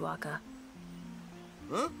 Sorry, Waka.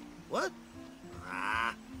 Huh? What?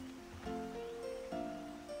 Ah.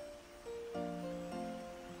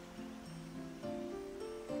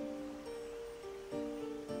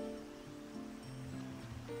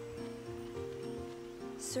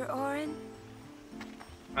 Sir Orin,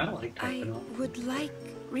 I don't like I typing up. would like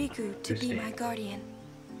Riku to be my guardian.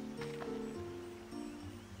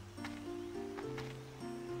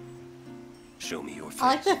 Show me your face. I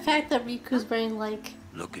like the fact that Riku's wearing like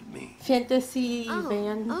Look at me. fantasy Oh,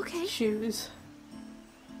 van okay. shoes.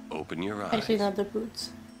 Open your eyes. Actually, not the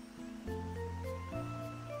boots.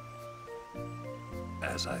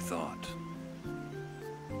 As I thought.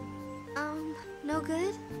 No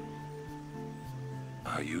good?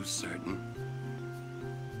 Are you certain?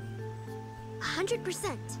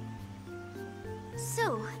 100%.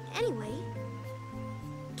 So, anyway,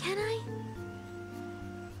 can I?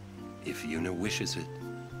 If Yuna wishes it.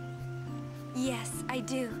 Yes, I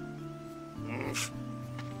do.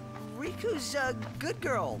 Riku's a good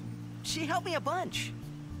girl. She helped me a bunch.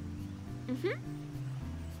 Mm-hmm.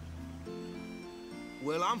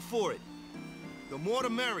 Well, I'm for it. The more the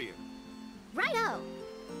merrier. Righto.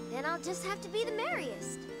 Then I'll just have to be the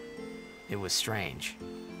merriest. It was strange.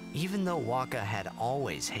 Even though Waka had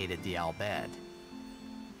always hated the Al Bhed,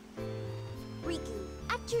 Riku,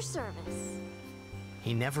 at your service.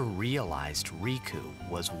 he never realized Riku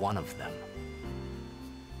was one of them.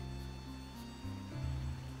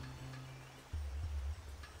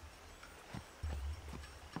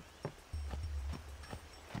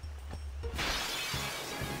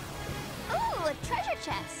 Ooh, a treasure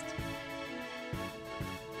chest.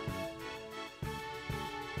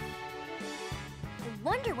 I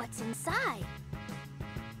wonder what's inside.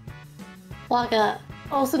 Waka,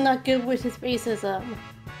 also not good with his racism.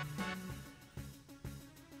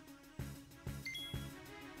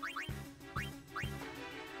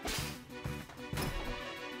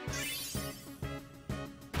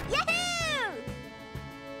 Yahoo!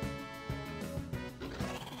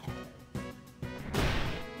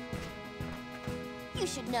 You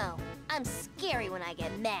should know, I'm scary when I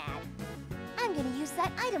get mad. I'm gonna use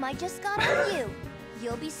that item I just got on you.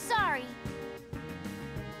 You'll be sorry.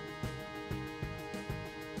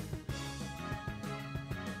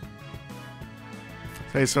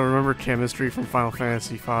 Hey, so remember chemistry from Final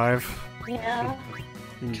Fantasy V? Yeah.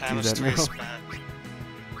 You can do that Chemistry is now. bad.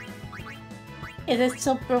 Is it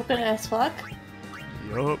still broken as fuck?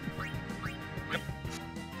 Yup.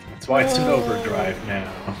 That's why it's in overdrive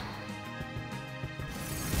now.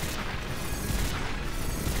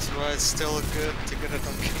 That's why it's still good to get it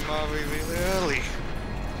on Kimari really early.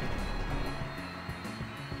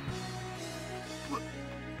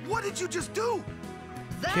 What did you just do?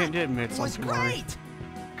 that Can't get mitts was like Mari. great.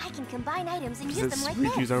 I can combine items and use Because them it's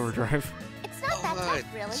like Riku's this. overdrive. It's not that Alright.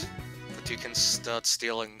 tough, really. But you can start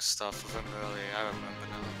stealing stuff from him early, I remember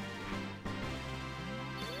now.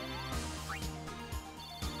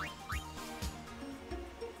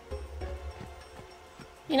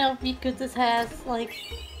 You know, Riku just has, like,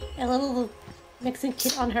 a little mixing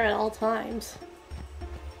kit on her at all times.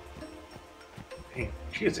 Man,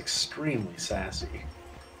 she is extremely sassy.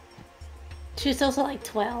 She's also like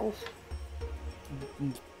 12.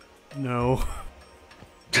 No.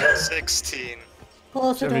 16.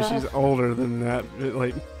 Closer I to mean, us. she's older than that.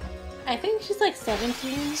 Like, I think she's like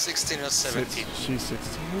 17. 16 or 17. she's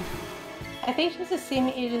 16. I think she's the same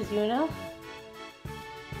age as Yuna.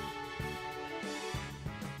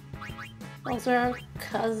 Also her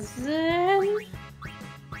cousin?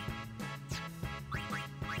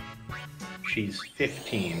 She's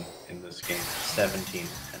 15 in this game, 17 in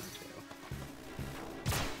Pen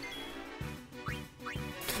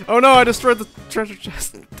 2. Oh no, I destroyed the treasure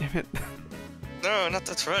chest. Damn it. No, not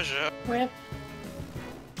the treasure. Rip.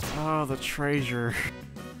 Oh, the treasure.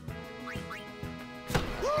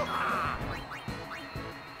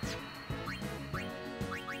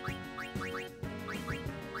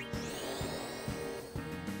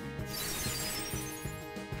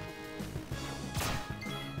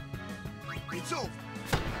 It's over.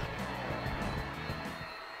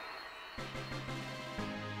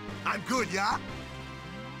 I'm good, yeah?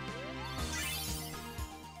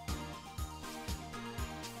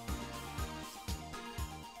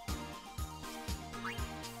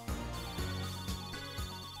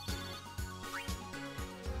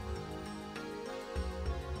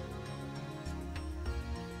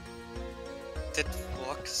 Did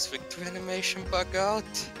Walk's victory animation bug out?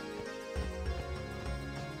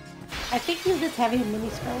 I think he's just having a mini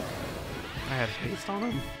stroke. I had haste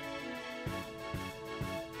on him.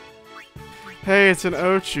 Hey, it's an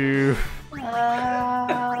Ochu.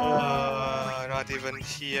 Not even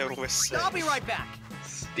here with I'll be right back.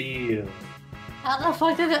 Steal. How the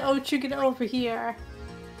fuck did the Ochu get over here?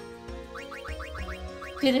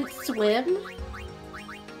 Did it swim?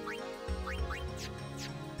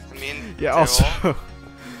 I mean, Yeah. Also,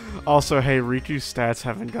 also, hey, Riku's stats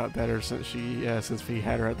haven't got better since since we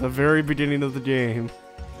had her at the very beginning of the game.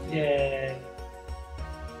 Yay.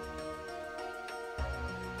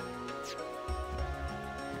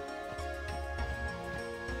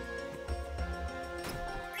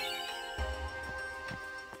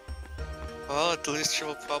 well, at least she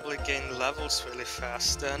will probably gain levels really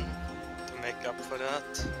fast then, to make up for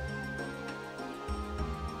that.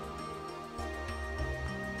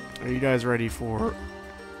 Are you guys ready for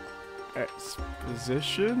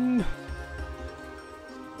exposition?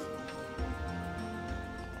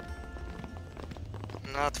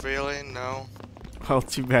 Not really, no. Well,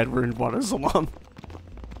 too bad we're in Water Salon.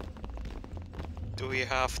 Do we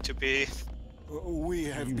have to be? We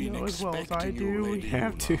have been know as well as I expecting do, you, we Lady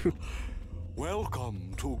have Yuna. to.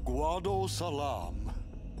 Welcome to Guado Salam.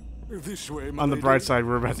 This way, my On the lady. bright side,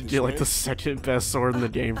 we're about to This get like way. the second best sword in the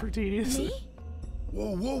game for Tedious.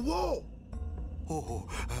 Whoa, whoa, whoa! Oh,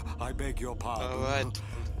 I beg your pardon. Alright,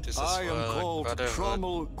 this is I am where called Brotherhood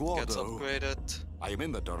Trommel gets Guado. upgraded. I am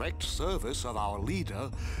in the direct service of our leader,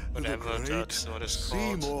 Whatever the great that's what it's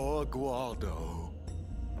called. Seymour Guado.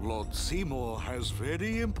 Lord Seymour has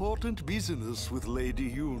very important business with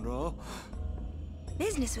Lady Yuna.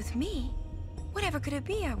 Business with me? Whatever could it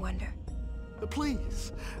be, I wonder?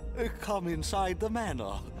 Please, come inside the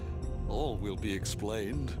manor. All will be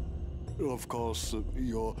explained. Of course,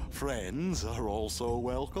 your friends are also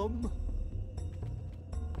welcome.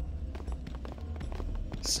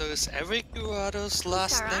 So is every Guado's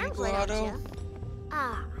last our name arms late, aren't Guado? you?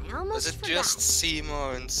 Ah, I Or almost is it forgot. just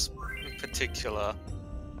Seymour in particular?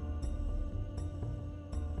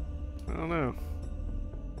 I don't know.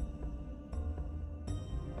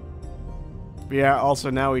 But yeah, also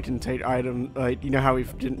now we can take item, like, you know how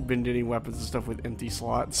we've been getting weapons and stuff with empty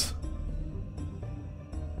slots?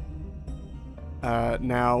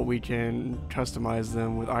 Now we can customize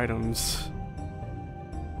them with items.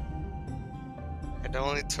 It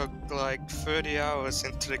only took like 30 hours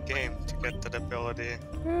into the game to get that ability.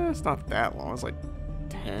 It's not that long, it's like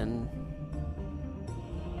 10.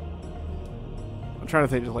 I'm trying to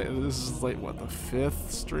think, like, this is like, what, the 5th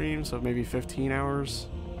stream? So maybe 15 hours?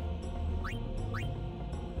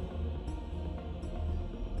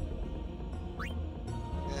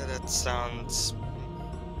 Yeah, that sounds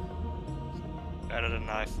better than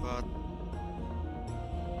I thought.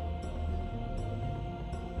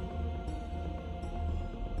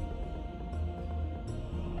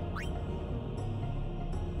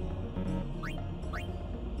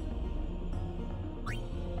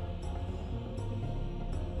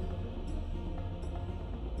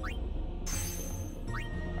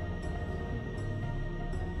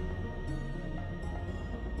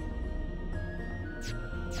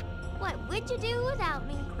 What would you do without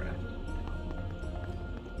me?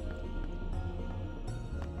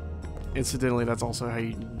 Incidentally, that's also how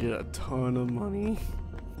you get a ton of money.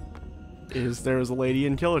 There's a lady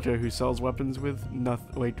in Killerton who sells weapons with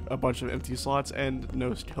nothing, like a bunch of empty slots and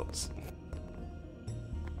no skills.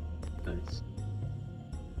 Nice.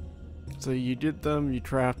 So you did them, you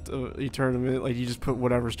trapped, you turn them in, like you just put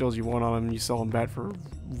whatever skills you want on them and you sell them back for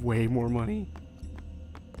way more money.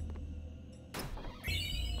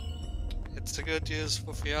 It's a good use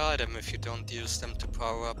for the item if you don't use them to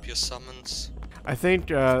power up your summons. I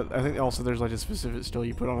think also there's like a specific skill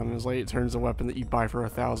you put on them. It's like it turns a weapon that you buy for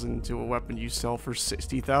 1,000 into a weapon you sell for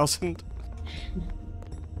 60,000.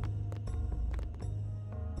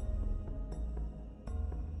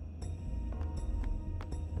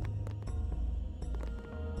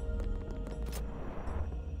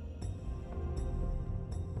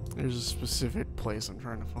 There's a specific place I'm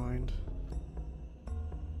trying to find.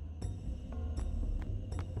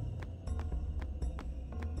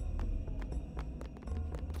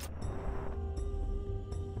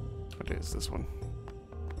 What is this one?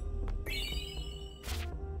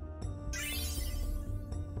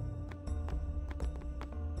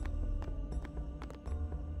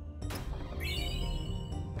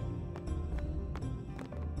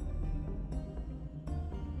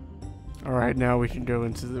 All right, now we can go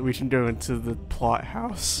into the plot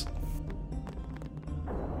house.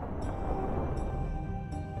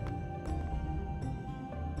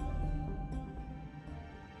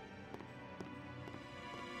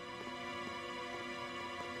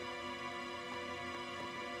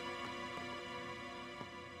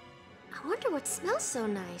 I wonder what smells so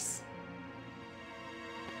nice.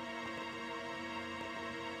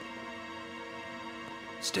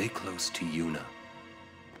 Stay close to Yuna.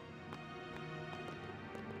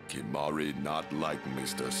 Kimahri not like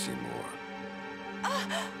Mr. Seymour.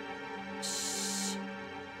 Shh.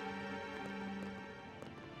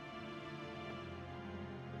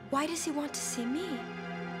 Why does he want to see me?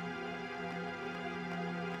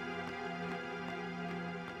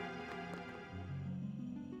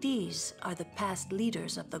 These are the past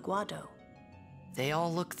leaders of the Guado. They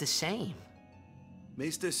all look the same.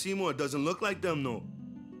 Mr. Seymour doesn't look like them, no.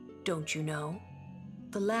 Don't you know?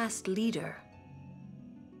 The last leader,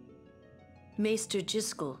 Maester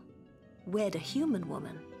Jyscal, wed a human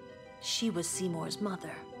woman. She was Seymour's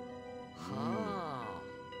mother. Oh.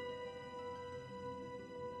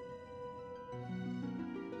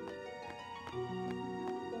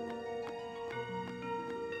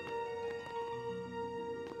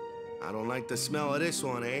 I don't like the smell of this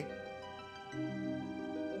one, eh?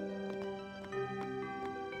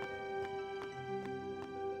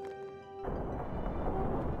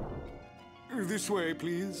 This way,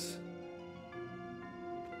 please.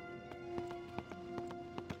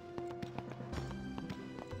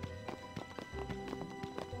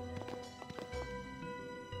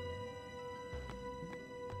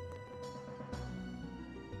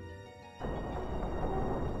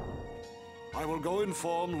 I will go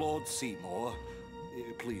inform Lord Seymour.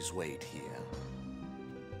 Please wait here.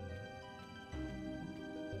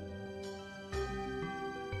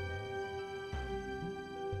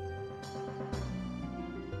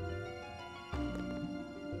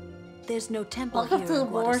 There's no temple Welcome here to the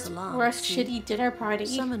in worst Guadasalam. shitty dinner party.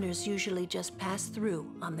 Summoners usually just pass through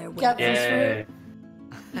on their way. Got some fruit.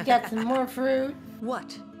 You got some more fruit.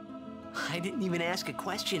 What? I didn't even ask a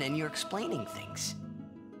question and you're explaining things.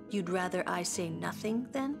 You'd rather I say nothing,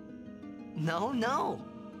 then? No.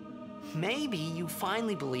 Maybe you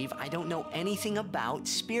finally believe I don't know anything about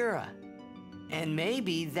Spira. And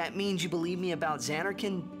maybe that means you believe me about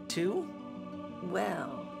Zanarkand, too?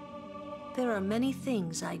 Well, there are many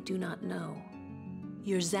things I do not know.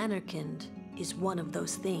 Your Zanarkand is one of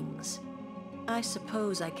those things. I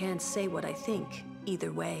suppose I can't say what I think,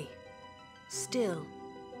 either way. Still,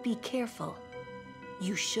 be careful.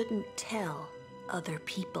 You shouldn't tell other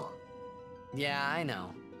people. Yeah, I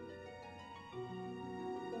know.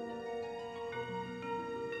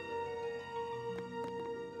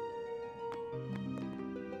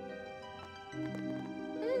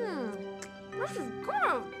 This is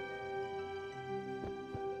good.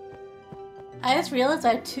 I just realized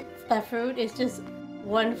that fruit is just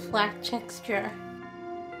one flat texture.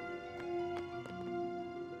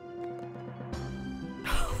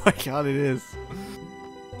 Oh my god, it is.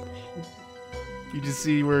 You just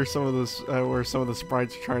see where some of the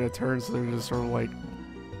sprites are trying to turn, so they're just sort of like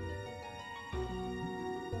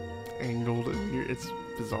angled. And it's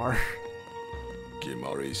bizarre.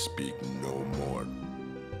 Kimahri speak no more.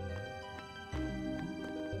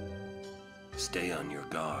 Stay on your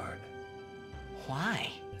guard.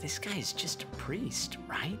 Why? This guy's just a priest,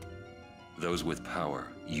 right? Those with power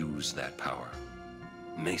use that power.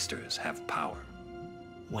 Maesters have power.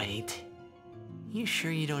 Wait. You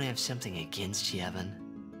sure you don't have something against Yevon?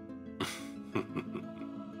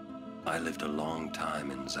 I lived a long time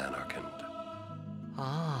in Zanarkand.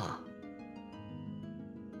 Ah.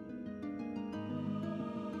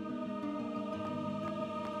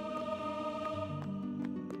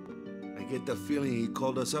 I get the feeling he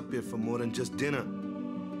called us up here for more than just dinner.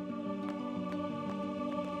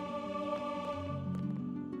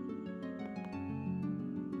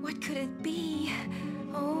 What could it be?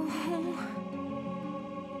 Oh.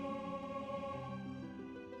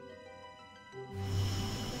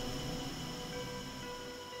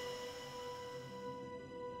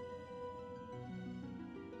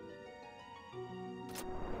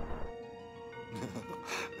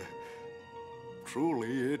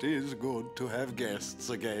 Truly, it is good to have guests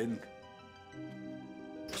again.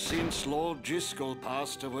 Since Lord Jyscal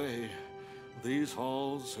passed away, these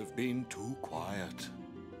halls have been too quiet.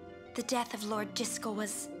 The death of Lord Jyscal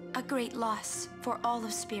was a great loss for all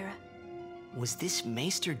of Spira. Was this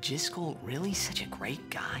Maester Jyscal really such a great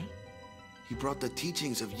guy? He brought the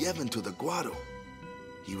teachings of Yevon to the Guado.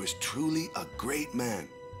 He was truly a great man.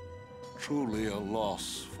 Truly a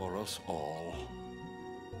loss for us all.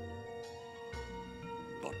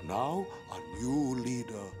 But now a new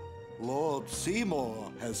leader, Lord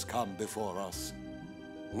Seymour, has come before us.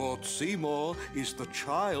 Lord Seymour is the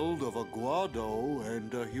child of a Guado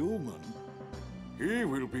and a human. He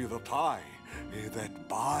will be the tie that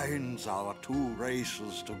binds our two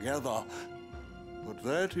races together. But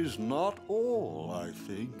that is not all, I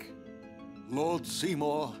think. Lord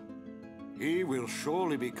Seymour, he will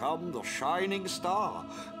surely become the shining star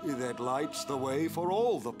that lights the way for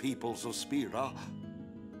all the peoples of Spira.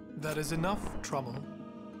 That is enough, Trummel.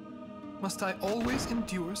 Must I always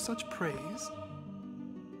endure such praise?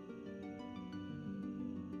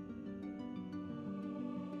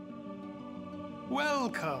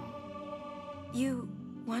 Welcome. You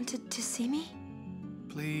wanted to see me?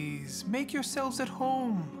 Please, make yourselves at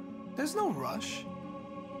home. There's no rush.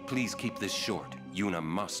 Please keep this short. Yuna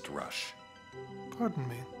must rush. Pardon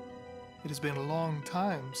me. It has been a long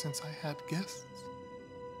time since I had guests.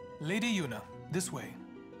 Lady Yuna, this way.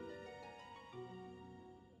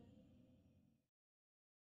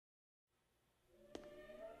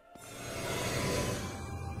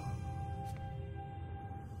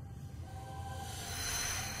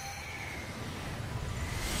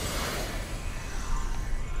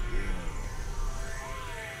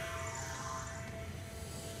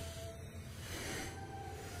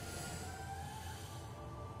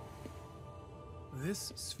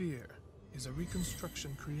 This sphere is a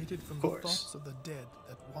reconstruction created from the thoughts of the dead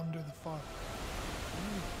that wander the far.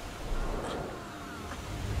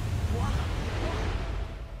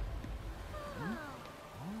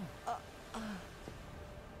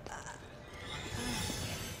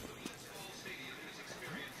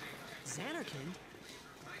 Zanarkand?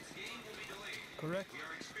 Correct.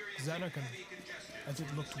 Zanarkand, as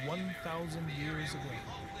it looked 1,000 years ago.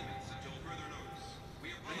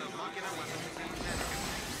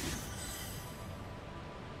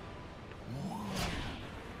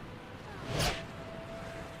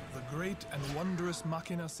 The great and wondrous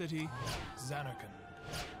Machina city, Zanarkand.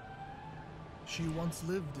 She once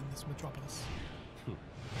lived in this metropolis.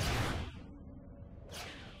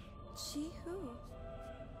 She who?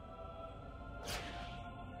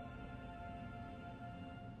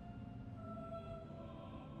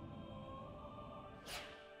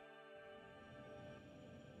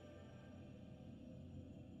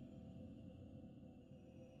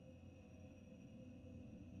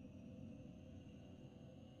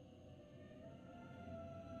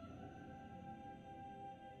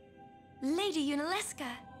 Lady Yunalesca!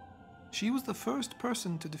 She was the first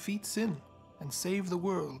person to defeat sin and save the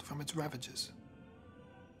world from its ravages.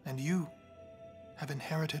 And you have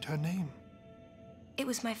inherited her name. It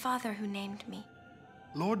was my father who named me.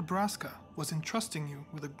 Lord Braska was entrusting you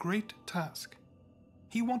with a great task.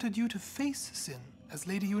 He wanted you to face sin as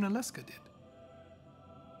Lady Yunalesca did.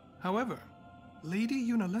 However, Lady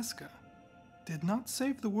Yunalesca did not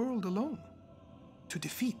save the world alone. To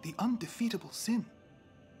defeat the undefeatable sin,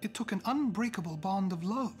 it took an unbreakable bond of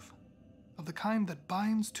love, of the kind that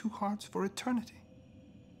binds two hearts for eternity.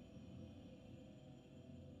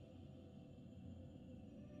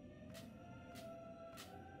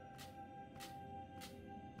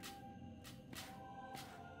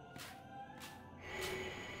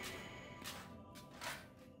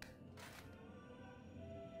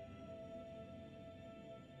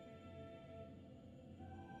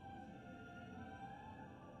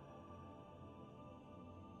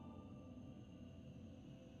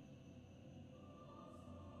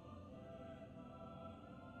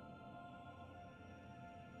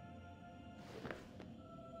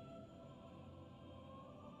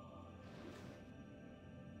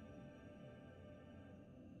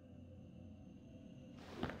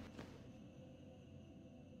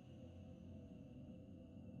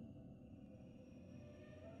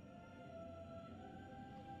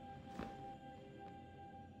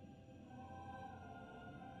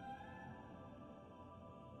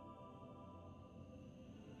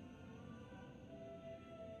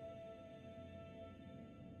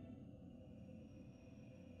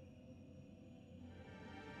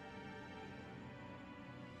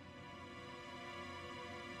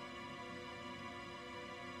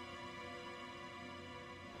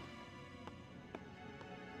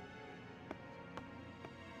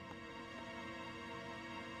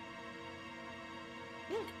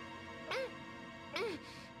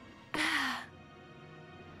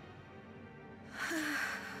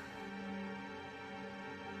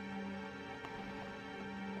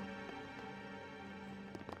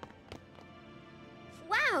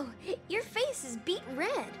 Wow, your face is beet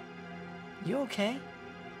red. You okay?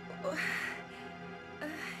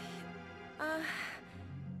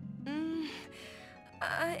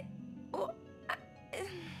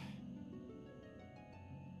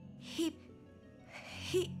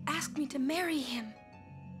 He asked me to marry him.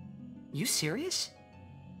 You serious?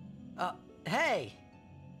 Hey!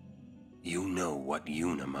 You know what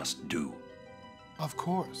Yuna must do. Of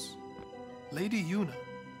course. Lady Yuna.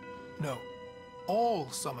 No, all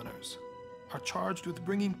summoners are charged with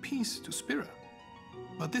bringing peace to Spira.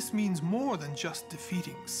 But this means more than just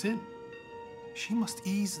defeating sin. She must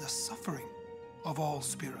ease the suffering of all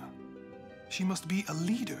Spira. She must be a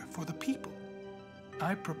leader for the people.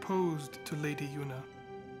 I proposed to Lady Yuna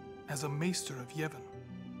as a maester of Yevon.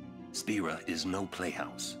 Spira is no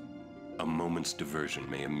playhouse. A moment's diversion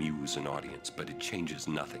may amuse an audience, but it changes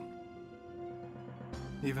nothing.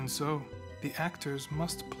 Even so, the actors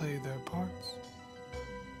must play their parts.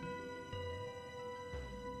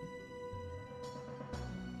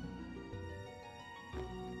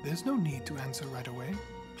 There's no need to answer right away.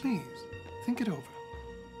 Please, think it over.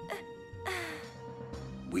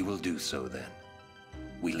 We will do so then.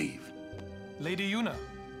 We leave. Lady Yuna,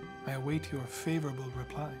 I await your favorable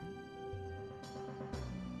reply.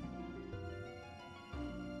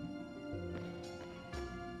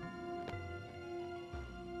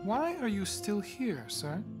 Why are you still here,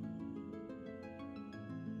 sir?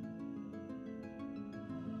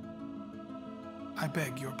 I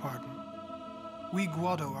beg your pardon. We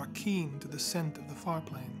Guado are keen to the scent of the far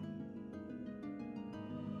plain.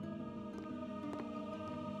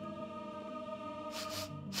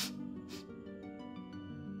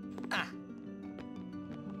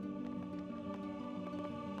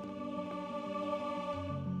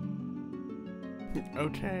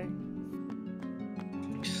 Okay.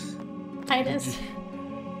 Titus.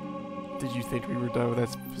 Did you think we were done with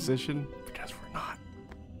exposition? Because we're not.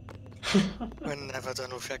 We're never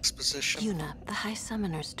done with exposition. Yuna, the High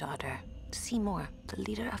Summoner's daughter. Seymour, the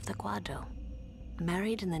leader of the Guado.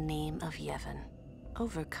 Married in the name of Yevon,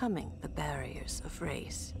 overcoming the barriers of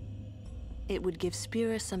race. It would give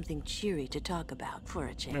Spira something cheery to talk about for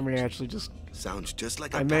a change. I may actually just... Sounds just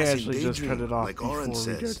like a I may passing actually just cut daydream, it off like before Auron we go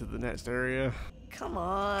says. to the next area. Come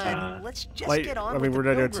on, let's just Like, get on I mean, with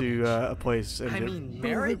we're the gonna go to pilgrimage. a place and I get mean, really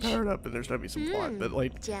marriage? powered up, and there's gonna be some plot. But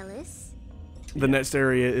like, Jealous? the next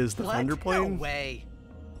area is the What? Thunder Plane. No way.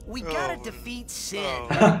 We gotta defeat Sin. Oh.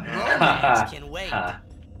 Romance can wait.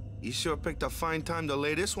 You sure picked a fine time to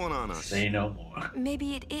lay this one on us. Say no more.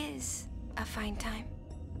 Maybe it is a fine time.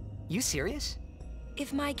 You serious?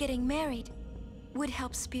 If my getting married would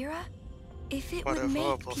help Spira, if it What would a make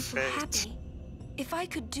horrible people fate. happy, if I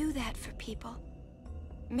could do that for people,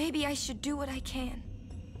 maybe I should do what I can.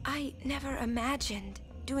 I never imagined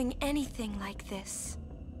doing anything like this,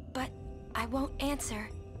 but I won't answer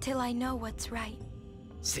till I know what's right.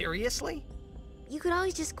 Seriously? You could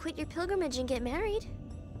always just quit your pilgrimage and get married.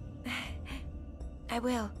 I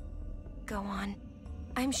will. Go on.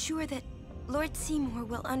 I'm sure that Lord Seymour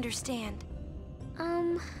will understand.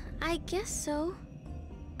 I guess so.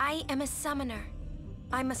 I am a summoner.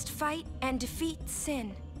 I must fight and defeat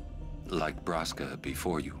Sin. Like Braska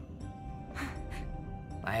before you.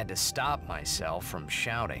 I had to stop myself from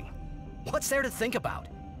shouting. What's there to think about?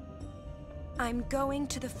 I'm going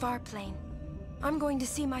to the far plane. I'm going to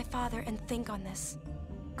see my father and think on this.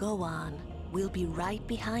 Go on. We'll be right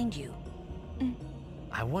behind you.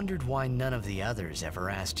 I wondered why none of the others ever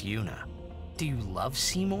asked Yuna. Do you love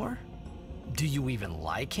Seymour? Do you even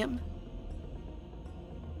like him?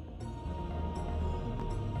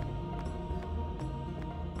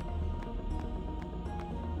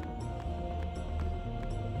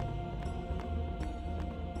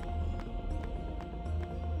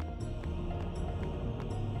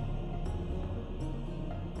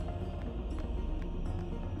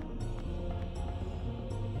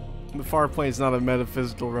 The far plane's not a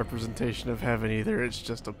metaphysical representation of heaven either. It's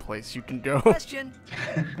just a place you can go. Question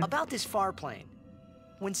about this far plane.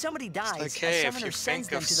 When somebody dies, It's okay, a if summoner you sends think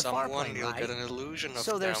them of to the far someone, plane, you'll right? get an illusion of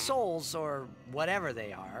so their them. souls, or whatever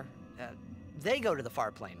they are, they go to the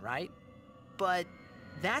far plane, right? But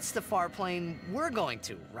that's the far plane we're going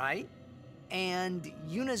to, right? And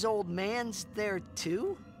Yuna's old man's there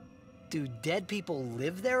too? Do dead people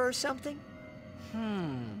live there or something?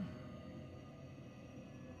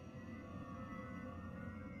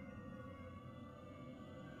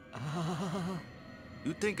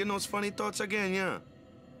 You thinking those funny thoughts again, yeah?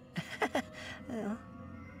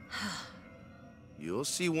 You'll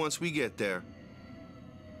see once we get there.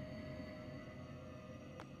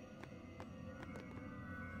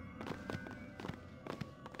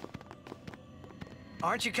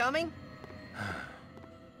 Aren't you coming?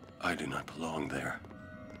 I do not belong there.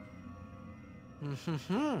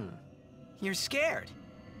 You're scared.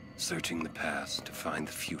 Searching the past to find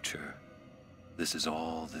the future. This is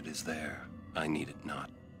all that is there. I need it not.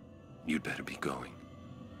 You'd better be going.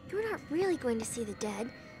 You're not really going to see the dead.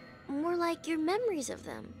 More like your memories of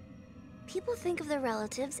them. People think of their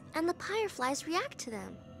relatives, and the Fireflies react to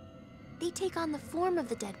them. They take on the form of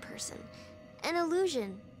the dead person. An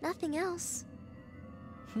illusion, nothing else.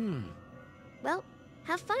 Well,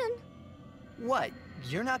 have fun. What?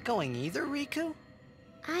 You're not going either, Riku?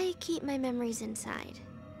 I keep my memories inside.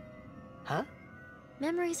 Huh?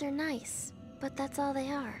 Memories are nice, but that's all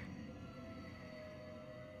they are.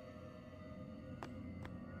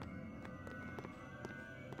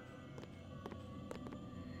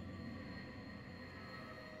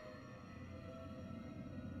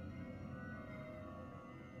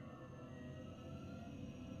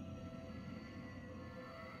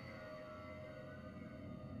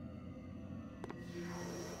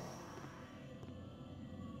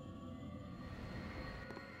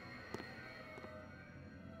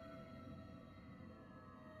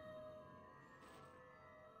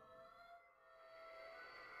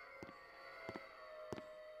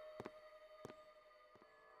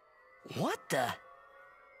 What the?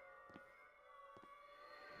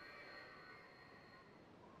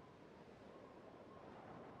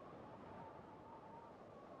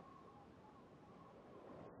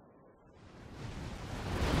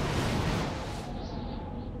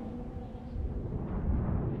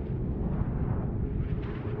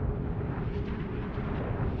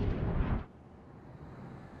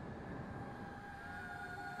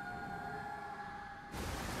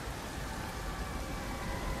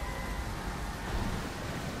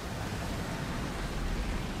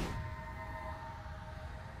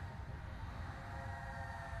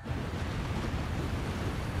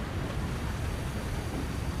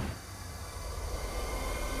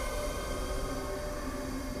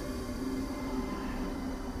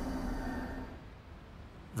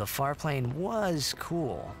 The Farplane was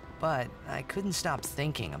cool, but I couldn't stop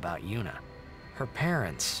thinking about Yuna. Her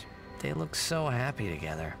parents, they looked so happy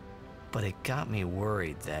together. But it got me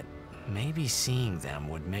worried that maybe seeing them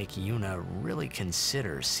would make Yuna really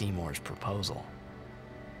consider Seymour's proposal.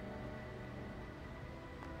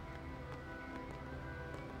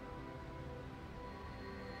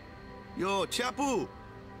 Yo, Chapu!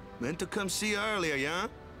 Meant to come see you earlier, yeah?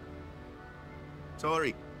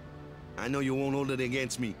 Sorry. I know you won't hold it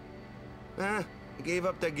against me. I gave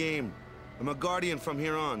up that game. I'm a guardian from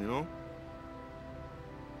here on, you know?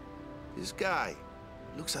 This guy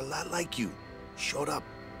looks a lot like you. Showed up.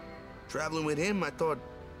 Traveling with him, I thought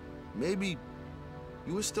maybe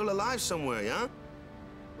you were still alive somewhere, yeah?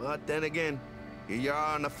 But then again, here you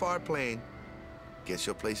are on the Farplane. Guess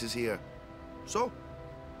your place is here. So,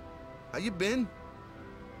 how you been?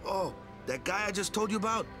 Oh, that guy I just told you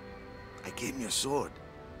about? I gave him your sword.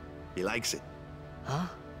 He likes it. Huh?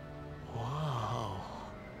 Whoa.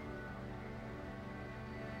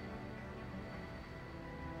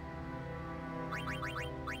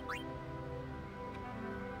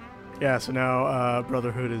 Yeah, so now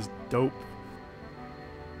Brotherhood is dope.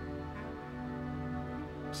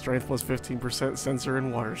 Strength plus 15% sensor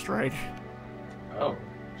and water strike. Oh.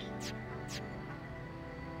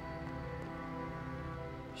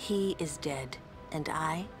 He is dead, and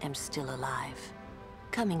I am still alive.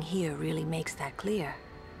 Coming here really makes that clear.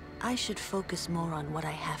 I should focus more on what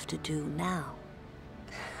I have to do now.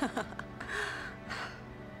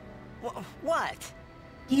 What?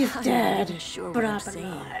 He's dead. I'm not sure what I'm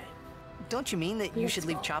saying. Don't you mean that you should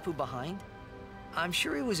leave Chapu behind? I'm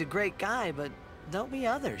sure he was a great guy, but there'll be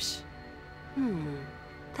others.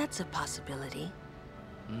 That's a possibility.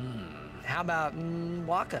 How about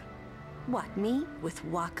Wakka? What, me? With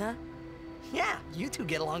Wakka? Yeah, you two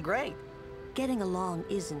get along great. Getting along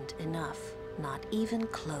isn't enough. Not even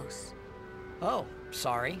close. Oh,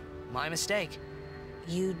 sorry. My mistake.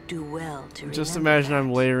 You do well to Just remember imagine that.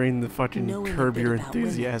 I'm layering the fucking Knowing a Curb bit Your about women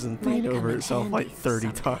Enthusiasm might thing come over in itself like handy 30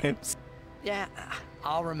 someday. times. Yeah,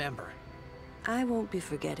 I'll remember. I won't be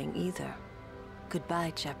forgetting either.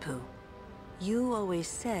 Goodbye, Chapu. You always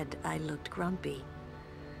said I looked grumpy.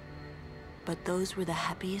 But those were the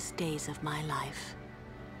happiest days of my life.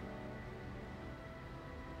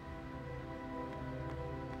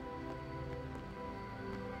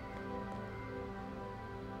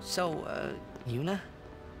 So, Yuna?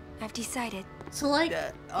 I've decided. So, like,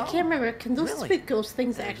 I can't remember. Can those really? sweet ghost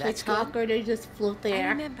things actually That's talk, or they just float I there?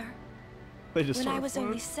 remember They just when sort I of was float.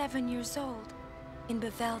 only 7 years old, in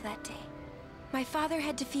Bevelle that day. My father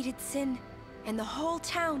had defeated Sin, and the whole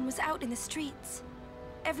town was out in the streets.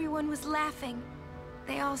 Everyone was laughing.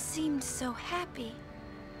 They all seemed so happy.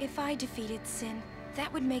 If I defeated Sin,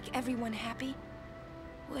 that would make everyone happy,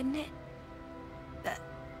 wouldn't it?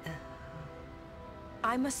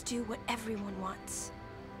 I must do what everyone wants,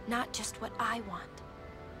 not just what I want.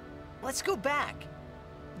 Let's go back.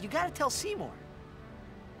 You gotta tell Seymour.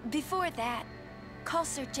 Before that, call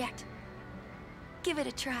Sir Jecht. Give it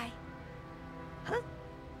a try. Huh?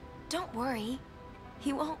 Don't worry.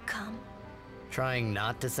 He won't come. Trying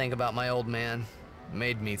not to think about my old man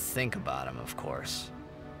made me think about him, of course.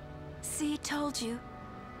 See, told you.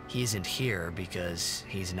 He isn't here because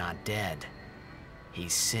he's not dead.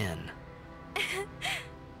 He's Sin.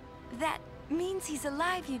 That means he's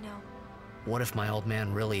alive, you know. What if my old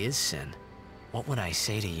man really is Sin? What would I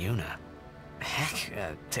say to Yuna?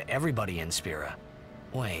 Heck, to everybody in Spira.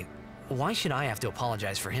 Wait, why should I have to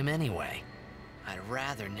apologize for him anyway? I'd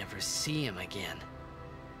rather never see him again.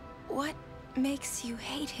 What makes you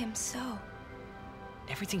hate him so?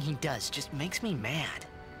 Everything he does just makes me mad.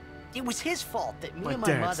 It was his fault that me My and my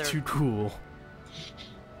dad's mother... too cool.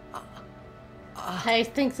 Hey,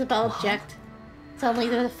 thinks about Jecht. Sounds like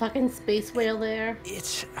there's a fucking space whale there.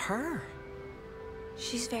 It's her.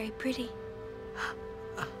 She's very pretty.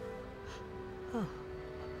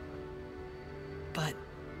 But...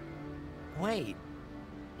 wait.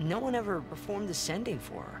 No one ever performed the sending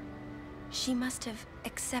for her. She must have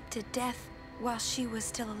accepted death while she was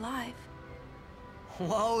still alive.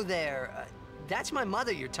 Whoa there. That's my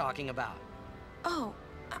mother you're talking about. Oh,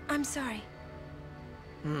 I'm sorry.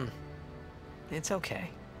 It's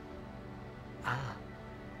okay.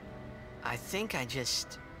 I think I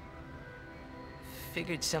just...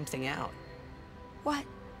 figured something out. What?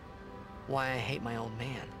 Why I hate my old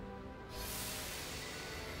man.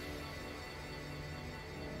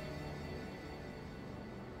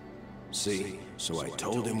 See? So I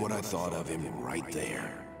told him what I thought of him right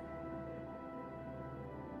there.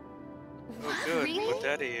 Oh, good. With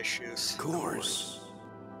daddy issues. Of course.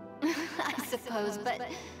 I suppose, but...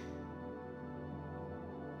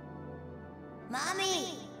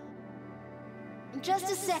 Mommy!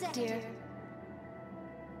 Just a sec, dear.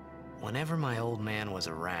 Whenever my old man was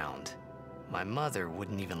around, my mother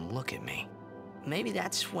wouldn't even look at me. Maybe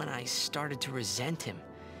that's when I started to resent him,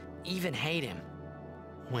 even hate him.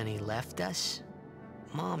 When he left us,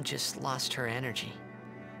 Mom just lost her energy.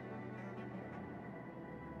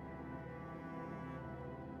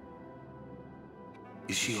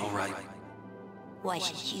 Is she all right? Why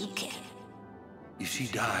should you care? If she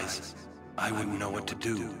dies, I wouldn't know what to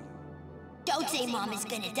do. Don't say Mom is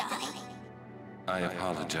gonna die. I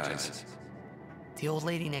apologize. The old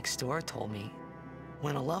lady next door told me,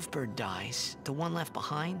 when a lovebird dies, the one left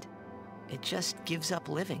behind, it just gives up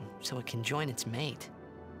living so it can join its mate.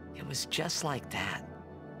 It was just like that.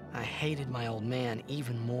 I hated my old man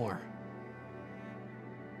even more.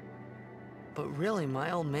 But really,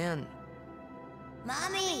 my old man...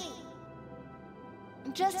 Mommy!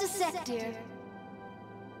 Just a sec, dear.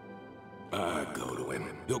 Go to him.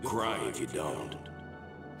 He'll cry if you don't.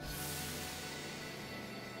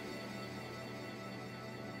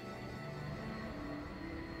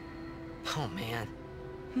 Oh, man.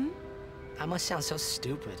 I must sound so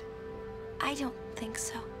stupid. I don't think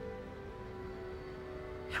so.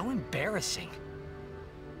 How embarrassing.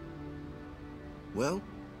 Well,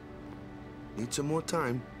 need some more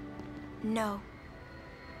time. No.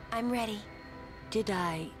 I'm ready. Did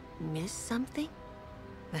I miss something?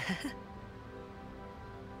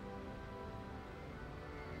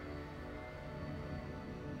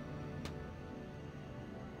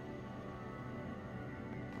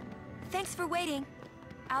 Thanks for waiting.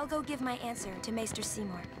 I'll go give my answer to Maester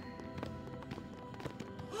Seymour.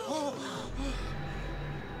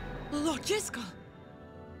 Lord Jyscal!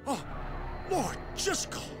 Oh, Lord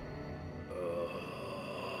Jyscal!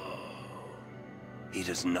 He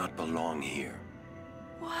does not belong here.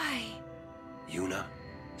 Why? Yuna,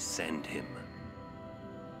 send him.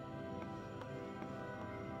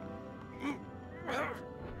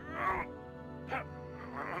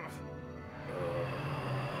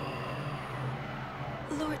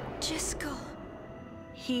 Lord Jyscal.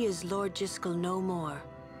 He is Lord Jyscal no more.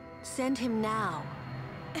 Send him now.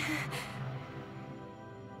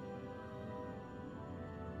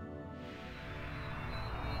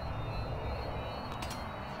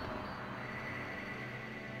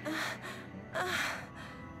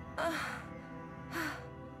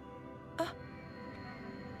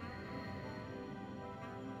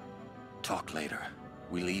 Talk later.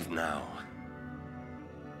 We leave now.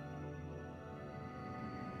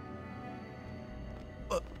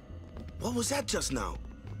 What was that just now?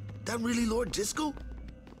 That really Lord Jyscal?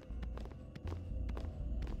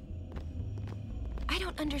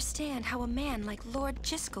 don't understand how a man like Lord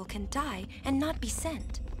Jiskel can die and not be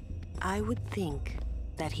sent. I would think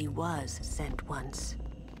that he was sent once,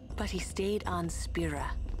 but he stayed on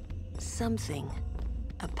Spira. Something,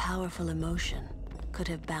 a powerful emotion, could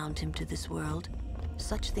have bound him to this world.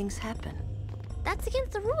 Such things happen. That's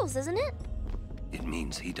against the rules, isn't it? It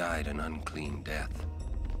means he died an unclean death.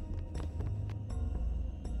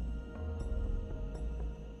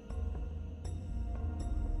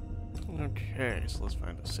 Okay, so let's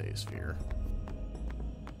find a save sphere.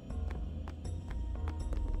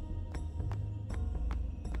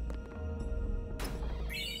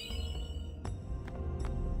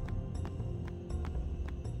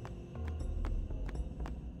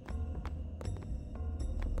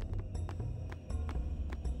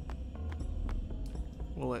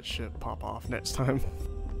 We'll let shit pop off next time.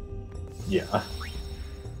 Yeah.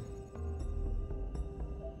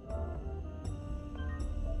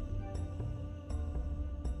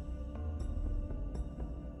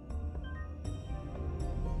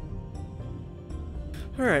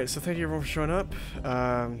 Alright, so thank you everyone for showing up.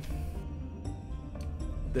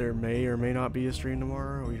 There may or may not be a stream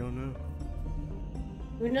tomorrow, we don't know.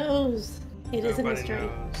 Who knows? It is a mystery.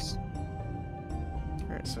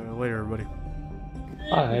 Alright, so later everybody.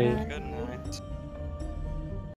 Bye. Good